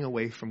turning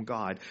away from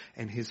God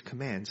and His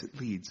commands, it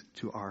leads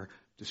to our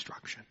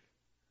destruction.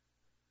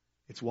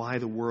 It's why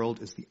the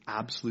world is the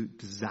absolute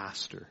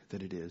disaster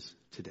that it is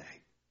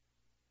today.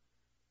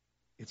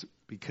 It's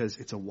because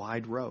it's a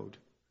wide road.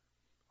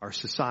 Our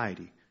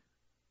society,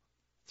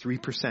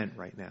 3%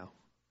 right now.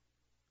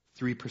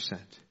 3%.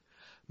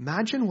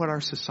 Imagine what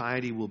our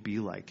society will be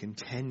like in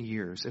 10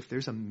 years if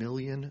there's 1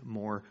 million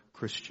more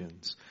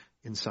Christians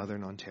in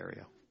southern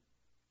Ontario.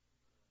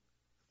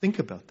 Think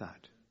about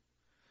that.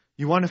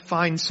 You want to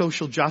find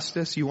social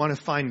justice, you want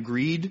to find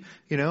greed,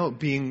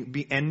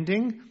 be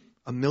ending,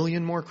 1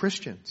 million more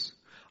Christians.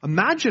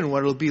 Imagine what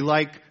it'll be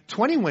like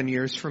 21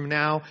 years from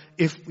now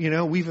if,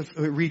 we've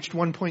reached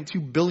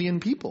 1.2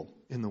 billion people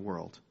in the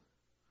world.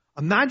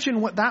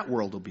 Imagine what that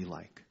world will be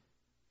like.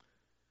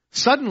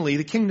 Suddenly,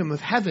 the kingdom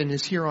of heaven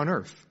is here on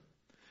earth.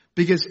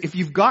 Because if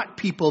you've got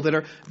people that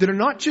are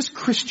not just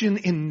Christian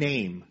in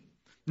name,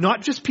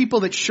 not just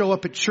people that show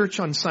up at church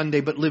on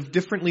Sunday but live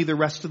differently the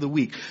rest of the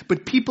week,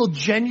 but people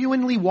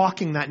genuinely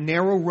walking that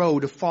narrow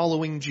road of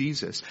following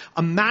Jesus,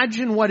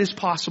 imagine what is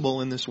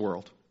possible in this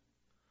world.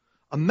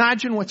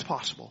 Imagine what's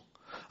possible.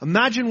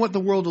 Imagine what the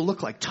world will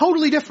look like.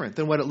 Totally different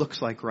than what it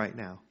looks like right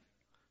now.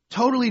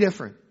 Totally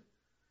different.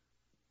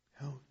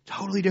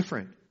 Totally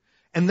different.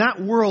 And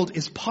that world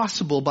is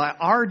possible by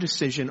our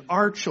decision,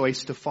 our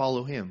choice to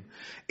follow Him.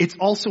 It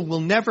also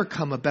will never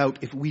come about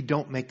if we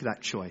don't make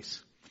that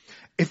choice.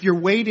 If you're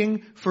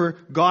waiting for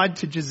God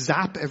to just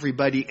zap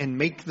everybody and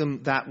make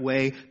them that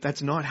way,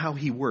 that's not how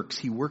He works.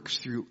 He works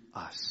through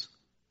us.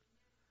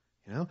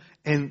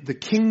 And the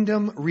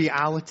kingdom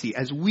reality,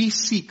 as we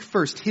seek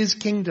first His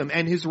kingdom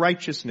and His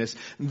righteousness,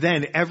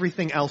 then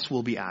everything else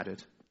will be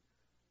added.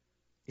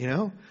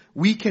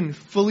 We can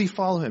fully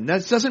follow Him.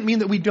 That doesn't mean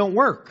that we don't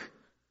work.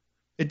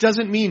 It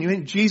doesn't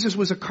mean, Jesus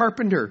was a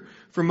carpenter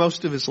for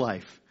most of His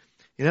life.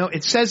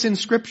 It says in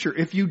Scripture,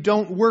 if you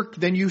don't work,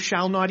 then you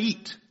shall not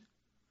eat.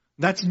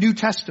 That's New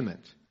Testament.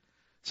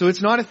 So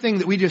it's not a thing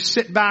that we just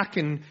sit back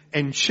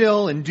and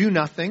chill and do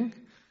nothing.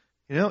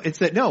 It's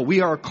that, no, we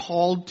are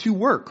called to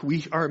work.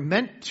 We are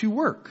meant to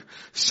work.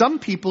 Some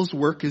people's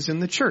work is in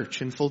the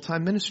church, in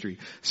full-time ministry.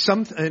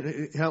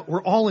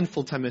 We're all in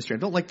full-time ministry. I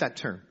don't like that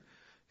term.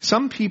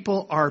 Some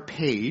people are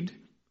paid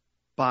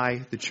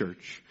by the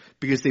church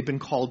because they've been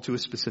called to a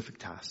specific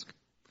task.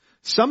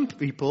 Some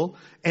people,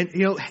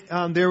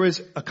 there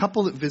was a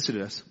couple that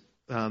visited us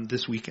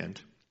this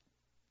weekend,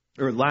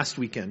 or last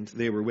weekend.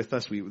 They were with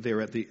us. They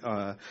were at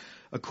the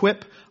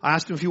Equip. I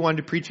asked him if he wanted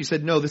to preach. He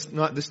said, no,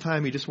 not this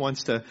time. He just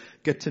wants to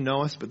get to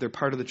know us, but they're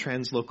part of the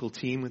translocal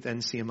team with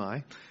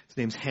NCMI. His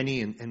name's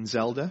Henny and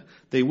Zelda.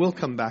 They will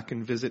come back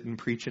and visit and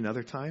preach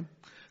another time.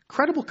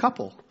 Incredible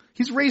couple.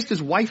 He's raised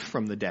his wife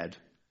from the dead.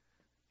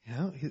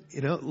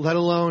 Let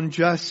alone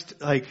just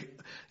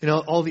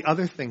all the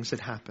other things that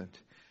happened.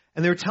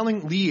 And they were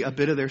telling Lee a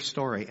bit of their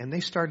story, and they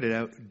started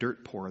out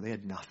dirt poor. They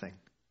had nothing.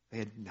 They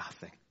had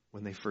nothing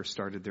when they first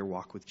started their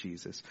walk with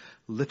Jesus.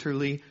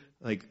 Literally,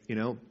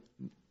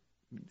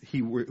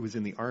 he was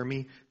in the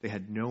army. They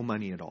had no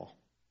money at all.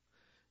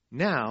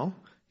 Now,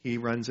 he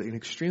runs an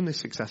extremely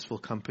successful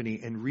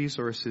company and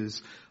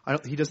resources.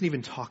 He doesn't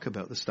even talk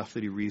about the stuff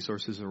that he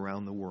resources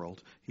around the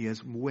world. He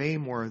has way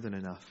more than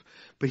enough.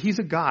 But he's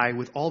a guy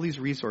with all these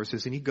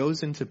resources, and he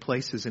goes into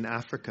places in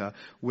Africa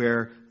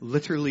where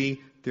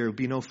literally there will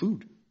be no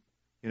food.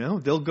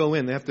 They'll go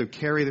in, they have to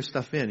carry their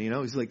stuff in.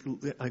 He's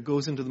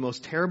goes into the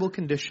most terrible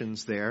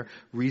conditions there,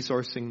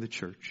 resourcing the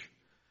church.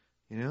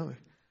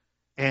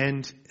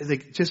 And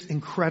just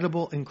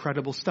incredible,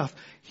 incredible stuff.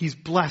 He's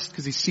blessed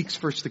because he seeks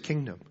first the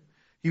kingdom.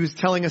 He was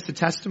telling us the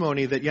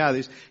testimony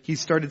that, he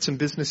started some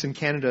business in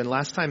Canada, and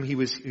last time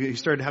he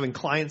started having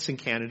clients in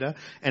Canada,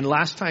 and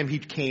last time he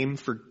came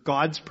for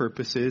God's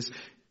purposes,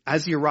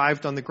 as he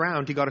arrived on the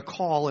ground, he got a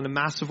call and a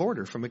massive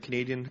order from a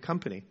Canadian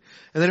company.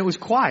 And then it was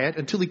quiet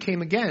until he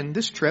came again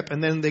this trip,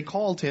 and then they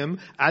called him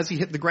as he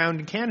hit the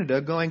ground in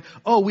Canada going,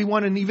 we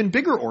want an even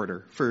bigger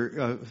order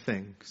for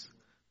things.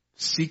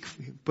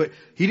 But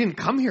he didn't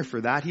come here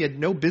for that. He had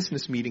no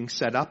business meeting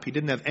set up. He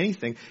didn't have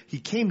anything. He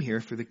came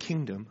here for the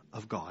kingdom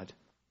of God.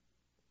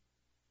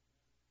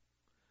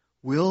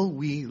 Will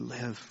we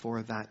live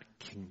for that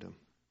kingdom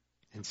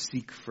and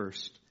seek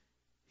first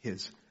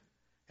His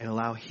and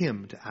allow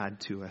Him to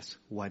add to us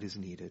what is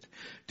needed?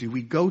 Do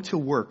we go to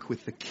work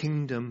with the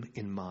kingdom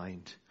in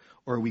mind,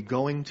 or are we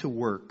going to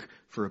work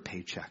for a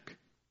paycheck?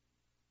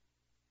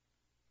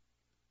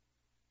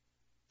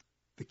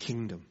 The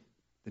kingdom,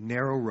 the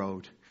narrow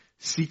road,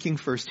 seeking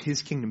first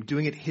His kingdom,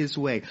 doing it His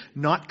way,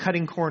 not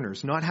cutting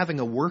corners, not having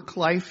a work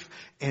life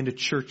and a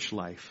church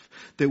life.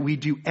 That we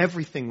do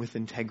everything with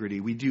integrity.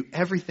 We do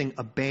everything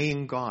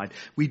obeying God.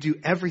 We do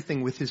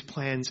everything with His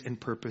plans and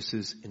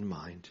purposes in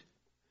mind.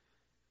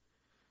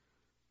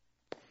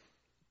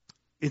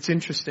 It's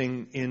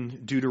interesting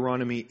in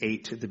Deuteronomy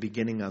 8, at the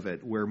beginning of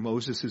it, where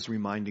Moses is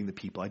reminding the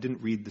people. I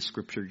didn't read the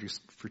scripture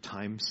just for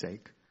time's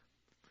sake.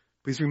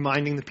 But he's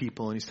reminding the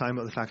people, and he's talking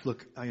about the fact,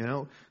 look,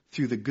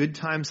 through the good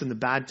times and the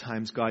bad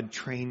times, God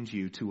trained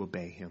you to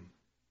obey him.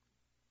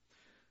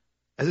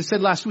 As I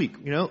said last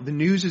week, the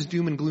news is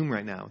doom and gloom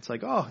right now. It's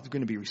like, there's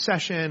going to be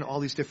recession, all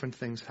these different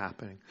things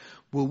happening.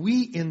 Will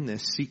we in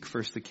this seek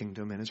first the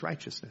kingdom and his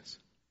righteousness?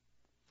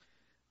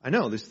 I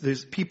know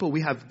there's people,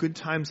 we have good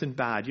times and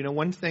bad.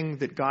 One thing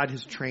that God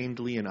has trained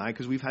Lee and I,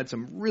 because we've had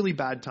some really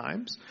bad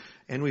times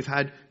and we've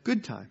had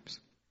good times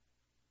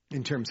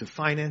in terms of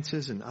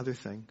finances and other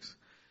things,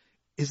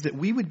 is that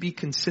we would be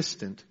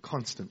consistent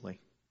constantly.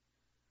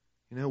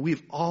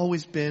 We've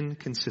always been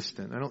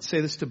consistent. I don't say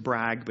this to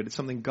brag, but it's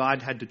something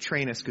God had to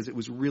train us because it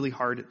was really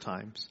hard at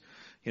times.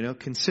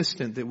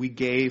 Consistent, that we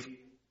gave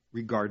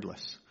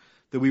regardless,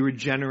 that we were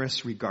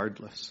generous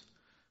regardless.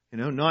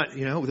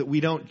 That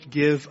we don't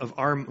give of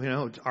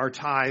our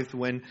tithe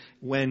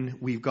when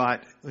we've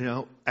got,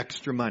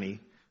 extra money.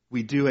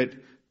 We do it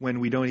when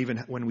we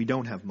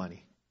don't have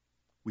money.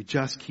 We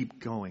just keep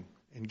going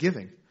and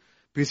giving.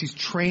 Because he's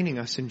training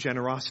us in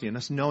generosity and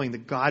us knowing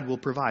that God will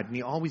provide. And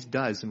he always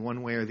does in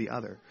one way or the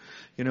other.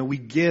 We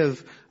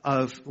give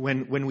of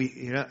when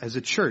we, as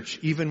a church,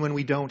 even when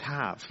we don't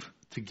have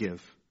to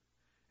give.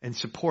 And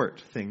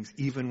support things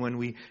even when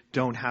we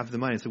don't have the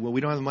money. So,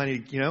 we don't have the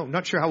money,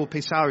 not sure how we'll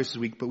pay salaries this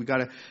week, but we got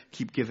to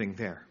keep giving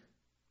there.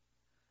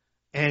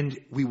 And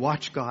we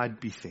watch God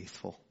be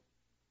faithful.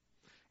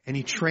 And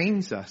he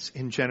trains us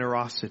in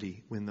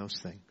generosity in those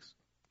things.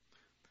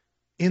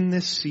 In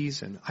this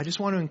season, I just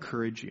want to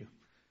encourage you.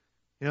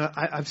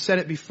 I've said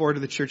it before to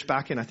the church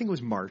back in, I think it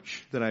was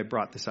March that I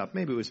brought this up.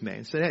 Maybe it was May.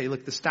 I said, hey,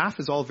 look, the staff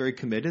is all very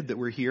committed that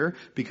we're here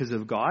because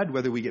of God,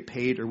 whether we get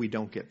paid or we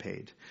don't get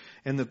paid.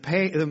 And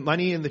the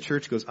money in the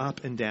church goes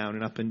up and down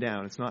and up and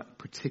down. It's not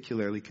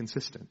particularly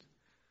consistent.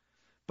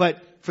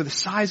 But for the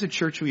size of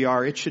church we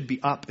are, it should be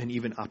up and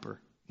even upper,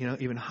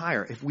 even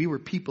higher, if we were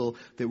people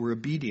that were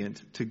obedient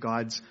to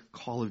God's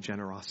call of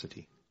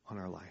generosity on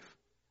our life.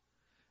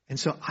 And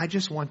so I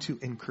just want to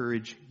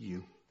encourage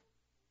you.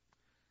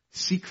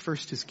 Seek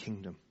first his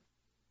kingdom.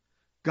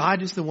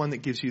 God is the one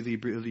that gives you the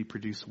ability to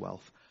produce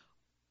wealth.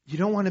 You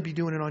don't want to be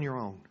doing it on your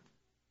own.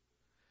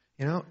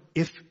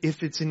 If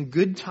it's in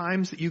good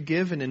times that you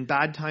give and in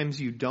bad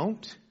times you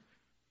don't,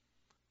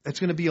 that's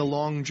going to be a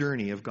long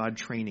journey of God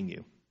training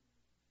you.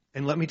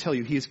 And let me tell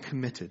you, he is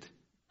committed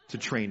to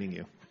training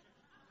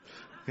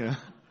you.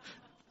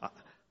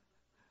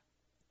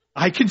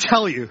 I can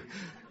tell you.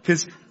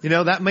 Because,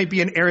 that might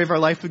be an area of our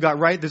life we got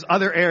right. There's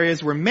other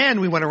areas where,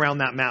 we went around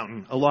that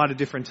mountain a lot of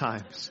different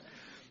times.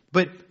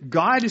 But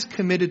God is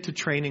committed to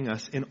training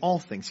us in all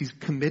things. He's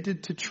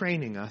committed to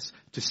training us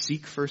to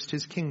seek first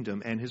his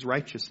kingdom and his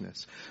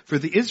righteousness. For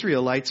the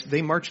Israelites,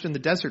 they marched in the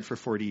desert for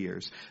 40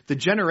 years. The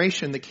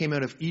generation that came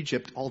out of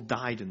Egypt all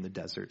died in the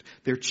desert.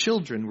 Their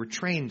children were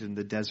trained in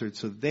the desert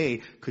so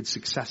they could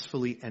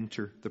successfully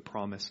enter the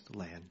promised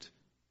land.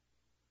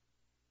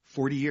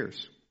 40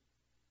 years.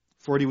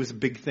 40 was a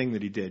big thing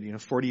that he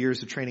did. 40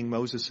 years of training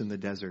Moses in the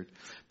desert.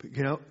 But,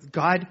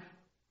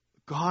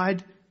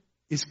 God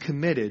is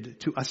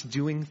committed to us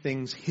doing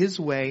things his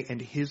way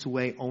and his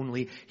way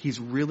only. He's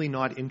really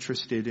not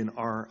interested in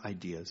our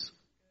ideas.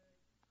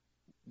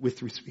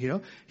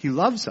 He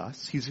loves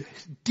us. He's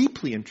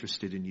deeply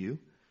interested in you.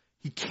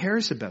 He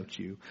cares about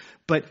you.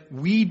 But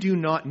we do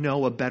not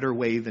know a better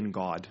way than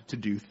God to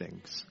do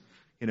things.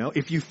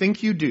 If you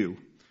think you do,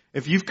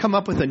 if you've come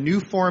up with a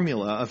new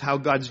formula of how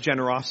God's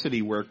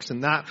generosity works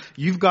and that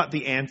you've got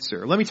the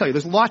answer. Let me tell you,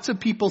 there's lots of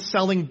people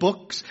selling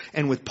books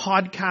and with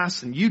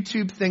podcasts and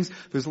YouTube things.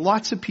 There's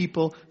lots of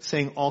people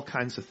saying all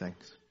kinds of things.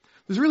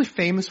 There's a really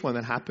famous one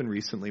that happened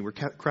recently where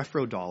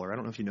Creflo Dollar, I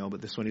don't know if you know,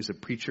 but this one is a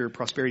preacher,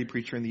 prosperity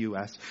preacher in the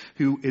U.S.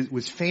 who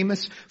was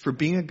famous for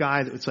being a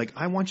guy that was like,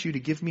 I want you to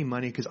give me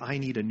money because I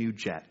need a new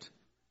jet.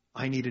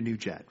 I need a new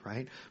jet,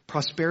 right?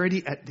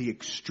 Prosperity at the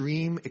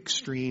extreme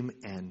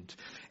end.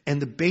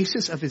 And the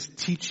basis of his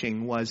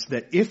teaching was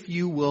that if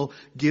you will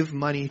give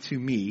money to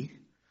me,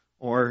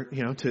 or,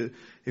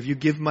 if you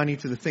give money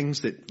to the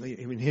things that,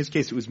 in his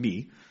case it was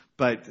me,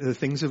 but the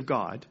things of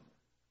God,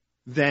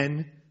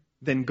 then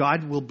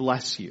God will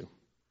bless you.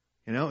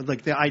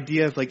 Like the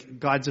idea of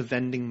God's a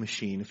vending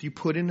machine. If you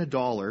put in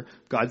 $1,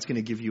 God's going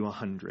to give you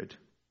 100,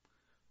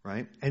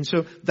 right? And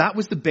so that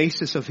was the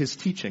basis of his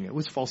teaching. It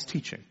was false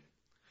teaching.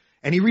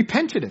 And he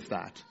repented of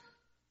that.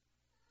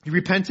 He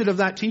repented of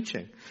that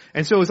teaching.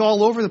 And so it was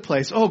all over the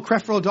place. Oh,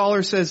 Creflo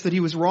Dollar says that he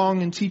was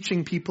wrong in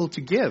teaching people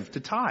to give, to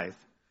tithe.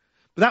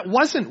 But that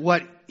wasn't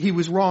what he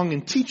was wrong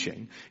in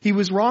teaching. He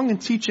was wrong in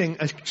teaching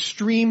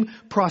extreme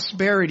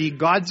prosperity.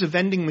 God's a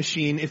vending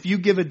machine. If you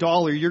give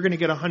 $1, you're going to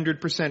get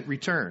 100%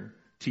 return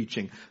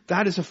teaching.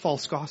 That is a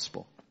false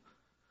gospel.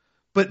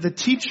 But the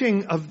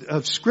teaching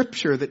of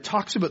Scripture that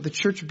talks about the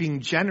church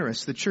being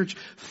generous, the church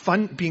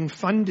being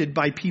funded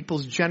by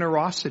people's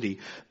generosity,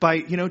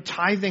 by,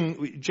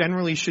 tithing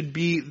generally should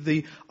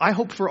be I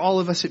hope for all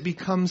of us it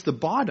becomes the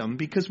bottom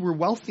because we're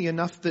wealthy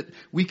enough that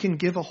we can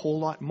give a whole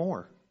lot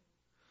more.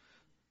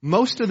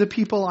 Most of the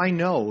people I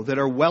know that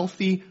are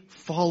wealthy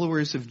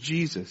followers of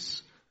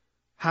Jesus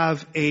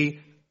have a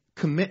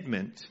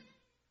commitment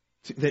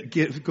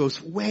that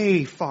goes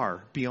way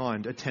far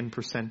beyond a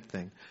 10%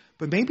 thing.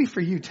 But maybe for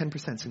you,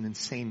 10% is an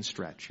insane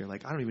stretch. You're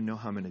like, I don't even know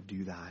how I'm going to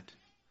do that.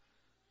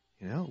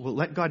 Well,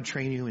 let God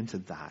train you into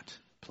that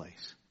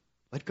place.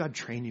 Let God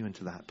train you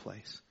into that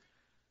place.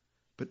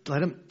 But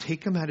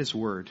take him at his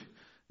word.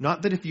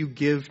 Not that if you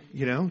give,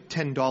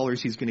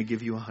 $10, he's going to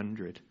give you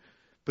 100.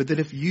 But that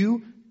if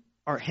you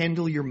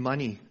handle your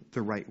money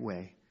the right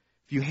way,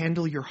 if you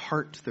handle your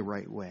heart the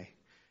right way,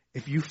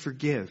 if you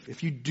forgive,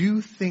 if you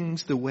do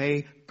things the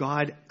way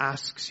God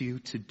asks you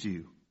to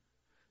do,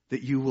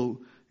 that you will,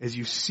 as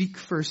you seek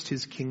first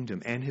his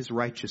kingdom and his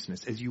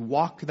righteousness, as you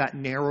walk that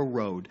narrow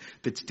road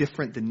that's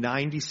different than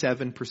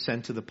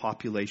 97% of the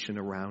population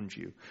around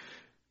you,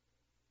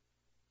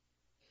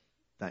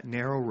 that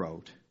narrow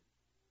road,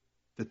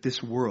 that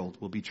this world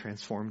will be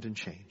transformed and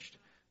changed,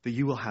 that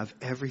you will have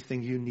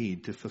everything you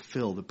need to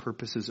fulfill the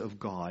purposes of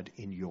God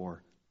in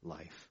your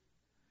life.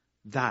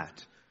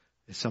 That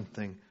is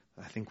something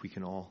I think we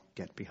can all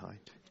get behind.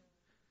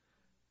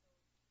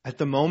 At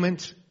the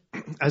moment,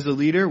 as a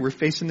leader, we're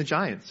facing the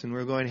giants and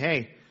we're going,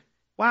 hey,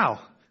 wow,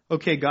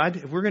 okay, God,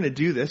 if we're going to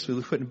do this,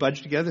 we're putting a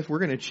budget together, if we're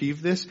going to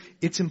achieve this,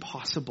 it's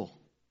impossible.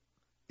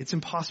 It's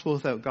impossible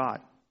without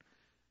God.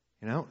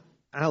 And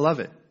I love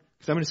it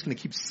because I'm just going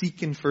to keep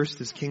seeking first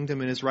his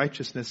kingdom and his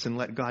righteousness and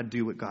let God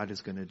do what God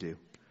is going to do.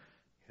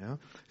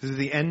 Because at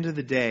the end of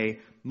the day,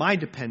 my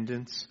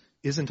dependence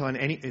isn't on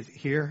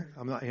here.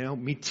 I'm not,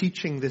 me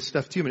teaching this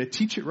stuff to you. I'm going to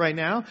teach it right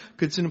now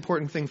because it's an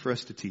important thing for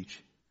us to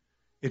teach.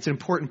 It's an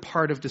important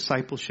part of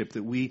discipleship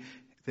that we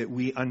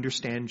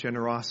understand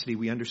generosity.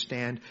 We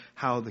understand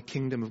how the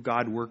kingdom of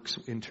God works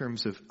in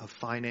terms of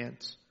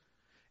finance.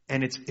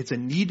 And it's a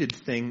needed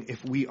thing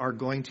if we are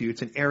going to.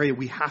 It's an area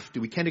we have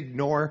to. We can't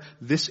ignore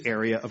this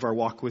area of our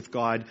walk with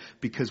God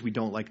because we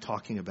don't like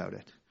talking about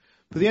it.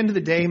 But at the end of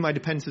the day, my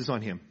dependence is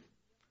on him.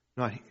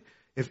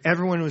 If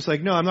everyone was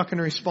like, no, I'm not going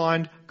to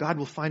respond, God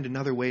will find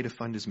another way to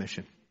fund his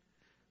mission.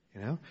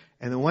 And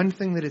the one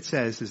thing that it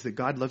says is that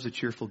God loves a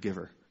cheerful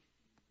giver.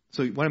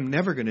 So what I'm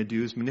never going to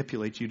do is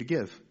manipulate you to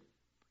give.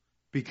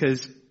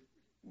 Because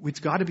it's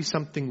got to be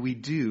something we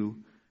do.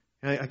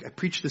 And I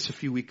preached this a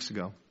few weeks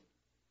ago.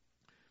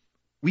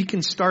 We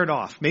can start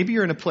off. Maybe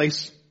you're in a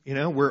place,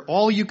 where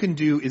all you can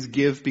do is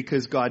give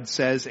because God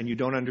says and you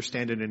don't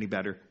understand it any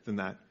better than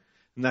that.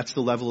 And that's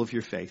the level of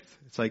your faith.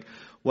 It's like,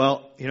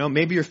 well,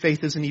 maybe your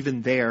faith isn't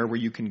even there where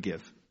you can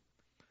give.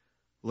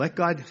 Let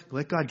God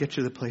get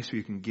you to the place where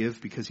you can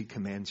give because he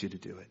commands you to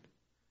do it.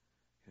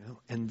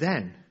 And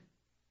then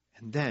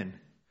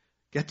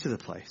get to the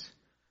place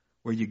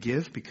where you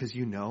give because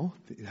you know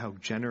how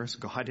generous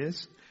God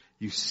is.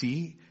 You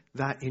see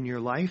that in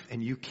your life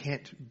and you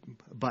can't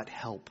but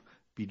help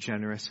be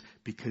generous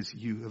because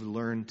you have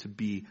learned to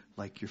be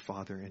like your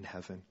Father in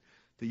heaven.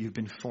 That you've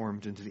been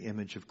formed into the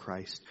image of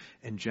Christ.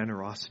 And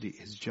generosity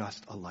is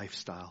just a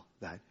lifestyle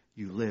that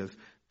you live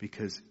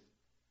because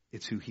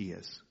it's who he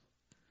is.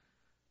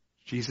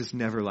 Jesus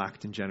never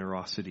lacked in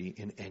generosity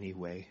in any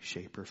way,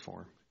 shape, or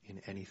form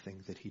in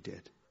anything that he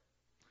did.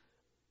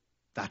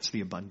 That's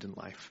the abundant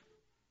life.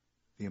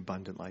 The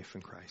abundant life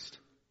in Christ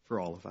for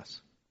all of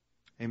us.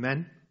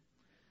 Amen?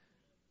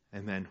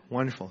 Amen.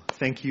 Wonderful.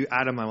 Thank you,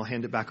 Adam. I will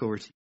hand it back over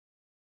to you.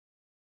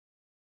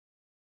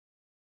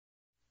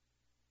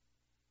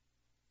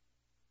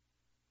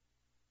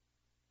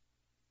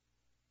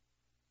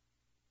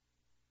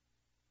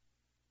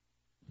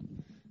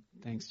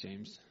 Thanks,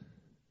 James.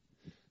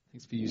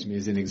 Thanks for using me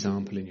as an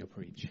example in your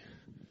preach.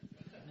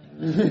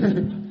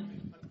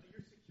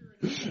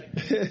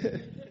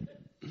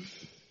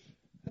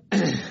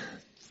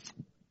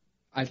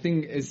 I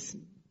think it's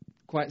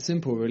quite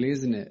simple, really,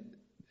 isn't it?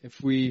 If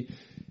we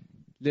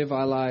live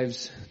our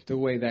lives the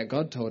way that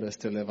God told us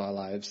to live our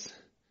lives,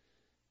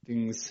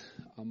 things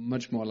are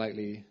much more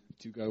likely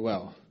to go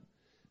well.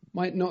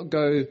 Might not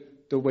go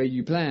the way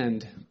you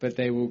planned, but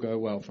they will go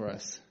well for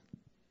us.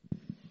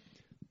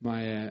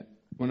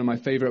 One of my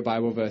favorite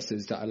Bible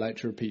verses that I like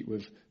to repeat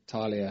with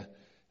Talia,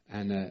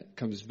 and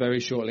comes very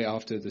shortly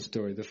after the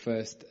story. The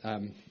first,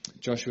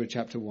 Joshua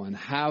chapter 1.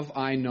 Have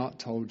I not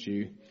told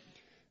you,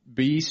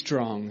 be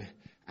strong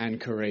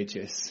and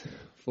courageous,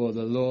 for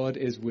the Lord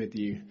is with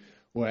you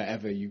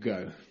wherever you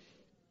go.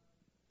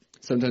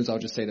 Sometimes I'll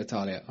just say to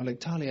Talia, I'm like,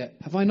 Talia,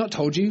 have I not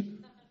told you?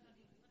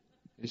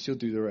 And she'll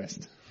do the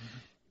rest.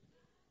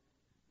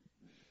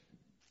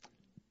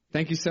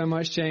 Thank you so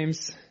much,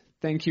 James.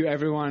 Thank you,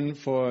 everyone,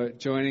 for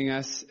joining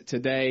us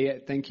today.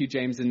 Thank you,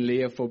 James and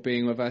Leah, for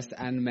being with us,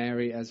 and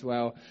Mary as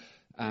well.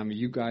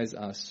 You guys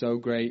are so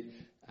great.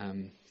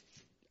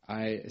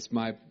 It's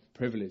my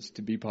privilege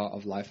to be part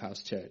of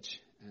Lifehouse Church,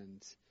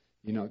 and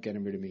you're not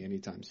getting rid of me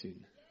anytime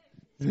soon.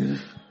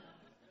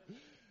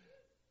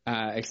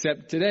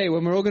 Except today,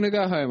 when we're all going to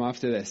go home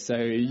after this. So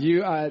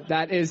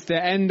that is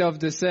the end of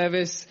the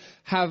service.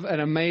 Have an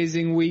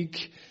amazing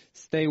week.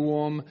 Stay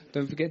warm.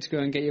 Don't forget to go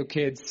and get your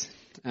kids.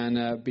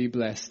 And be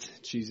blessed.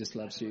 Jesus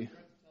loves you.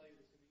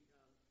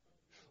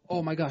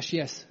 Oh my gosh,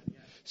 yes.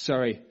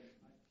 Sorry.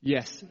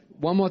 Yes.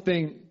 One more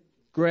thing.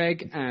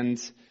 Greg and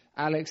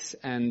Alex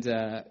and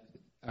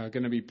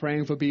going to be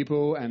praying for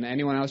people, and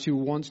anyone else who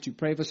wants to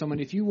pray for someone.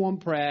 If you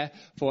want prayer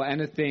for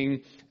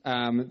anything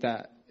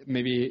that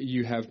maybe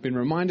you have been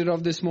reminded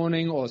of this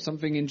morning, or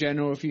something in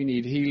general, if you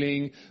need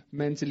healing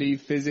mentally,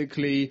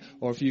 physically,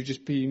 or if you've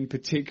just been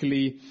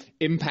particularly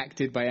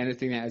impacted by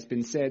anything that has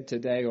been said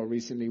today or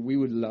recently, we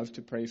would love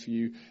to pray for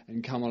you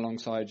and come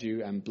alongside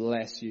you and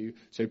bless you.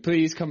 So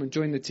please come and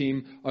join the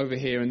team over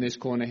here in this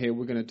corner here.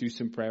 We're going to do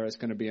some prayer. It's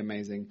going to be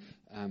amazing.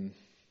 And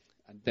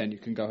then you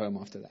can go home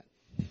after that.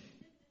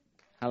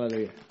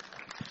 Hallelujah.